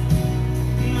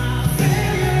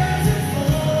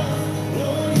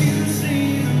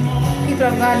 People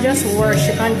of God, just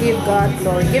worship and give God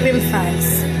glory. Give Him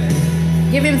thanks.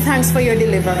 Give Him thanks for your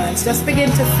deliverance. Just begin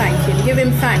to thank Him. Give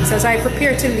Him thanks as I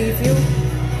prepare to leave you.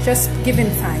 Just give Him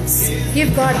thanks.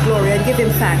 Give God glory and give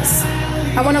Him thanks.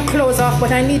 I want to close off,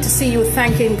 but I need to see you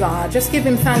thanking God. Just give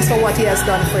Him thanks for what He has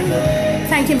done for you.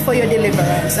 Thank Him for your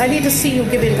deliverance. I need to see you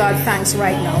giving God thanks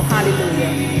right now.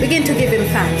 Hallelujah. Begin to give Him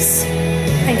thanks.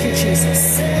 Thank you,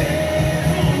 Jesus.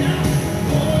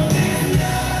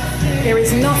 There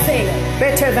is nothing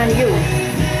better than you.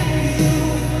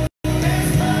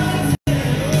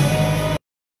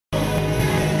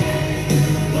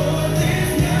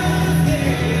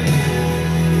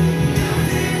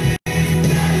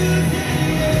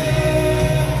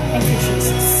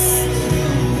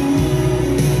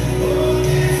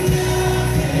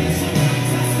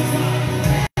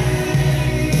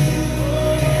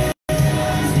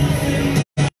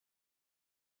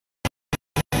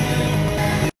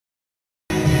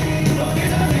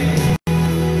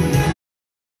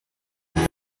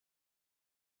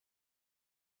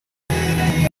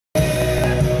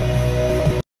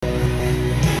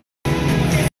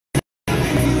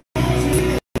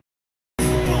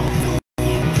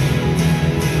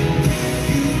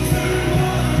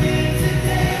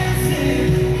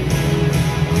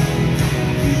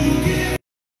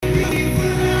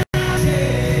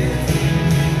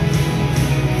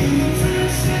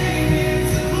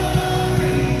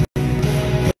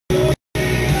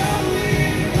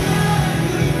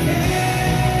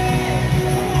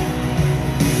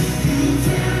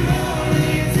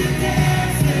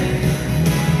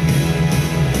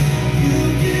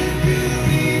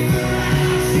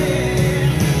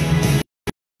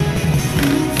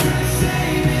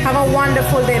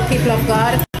 Wonderful day, people of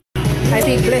God. I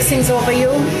speak blessings over you.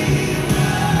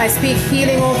 I speak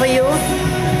healing over you.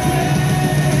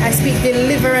 I speak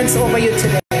deliverance over you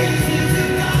today.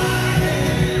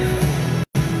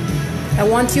 I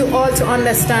want you all to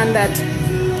understand that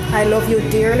I love you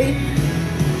dearly.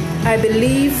 I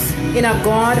believe in a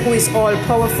God who is all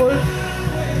powerful,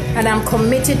 and I'm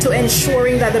committed to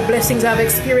ensuring that the blessings I've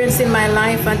experienced in my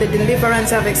life and the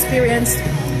deliverance I've experienced,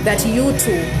 that you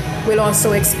too will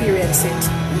also experience it.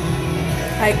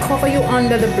 I cover you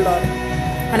under the blood,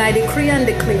 and I decree and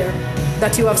declare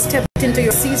that you have stepped into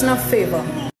your season of favor.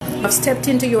 You have stepped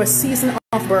into your season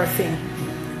of birthing.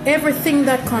 Everything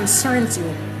that concerns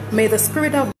you, may the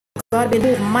Spirit of God be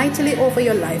moved mightily over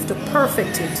your life to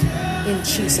perfect it in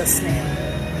Jesus' name.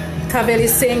 Cavell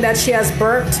is saying that she has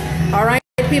birthed. All right,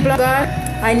 people of God,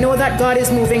 I know that God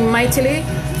is moving mightily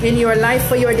in your life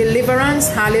for your deliverance.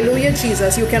 Hallelujah,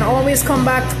 Jesus. You can always come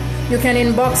back. You can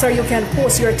inbox or you can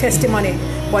post your testimony.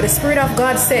 But the Spirit of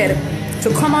God said to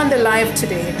come on the live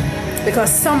today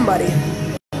because somebody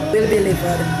will be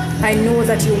delivered. I know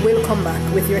that you will come back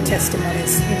with your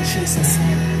testimonies in Jesus'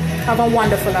 name. Have a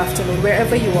wonderful afternoon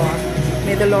wherever you are.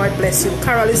 May the Lord bless you.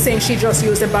 Carol is saying she just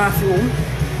used the bathroom.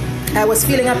 I was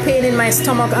feeling a pain in my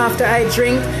stomach after I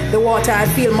drink the water. I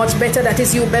feel much better. That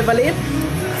is you, Beverly.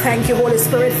 Thank you, Holy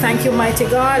Spirit. Thank you, mighty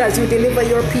God, as you deliver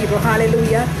your people.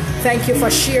 Hallelujah. Thank you for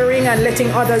sharing and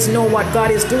letting others know what God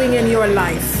is doing in your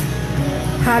life.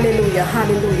 Hallelujah.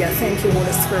 Hallelujah. Thank you,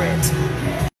 Holy Spirit.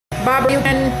 Barbara, you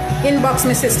can inbox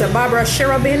me, sister. Barbara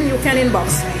Sherabin, you can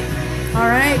inbox me. All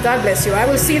right. God bless you. I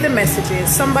will see the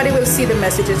messages. Somebody will see the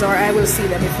messages or I will see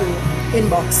them if you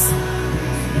inbox.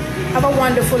 Have a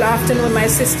wonderful afternoon, my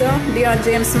sister. Dion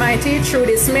James Mighty,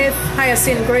 Trudy Smith,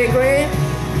 Hyacinth Gray,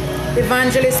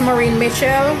 Evangelist Maureen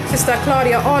Mitchell, Sister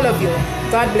Claudia, all of you.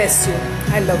 God bless you.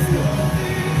 I love you.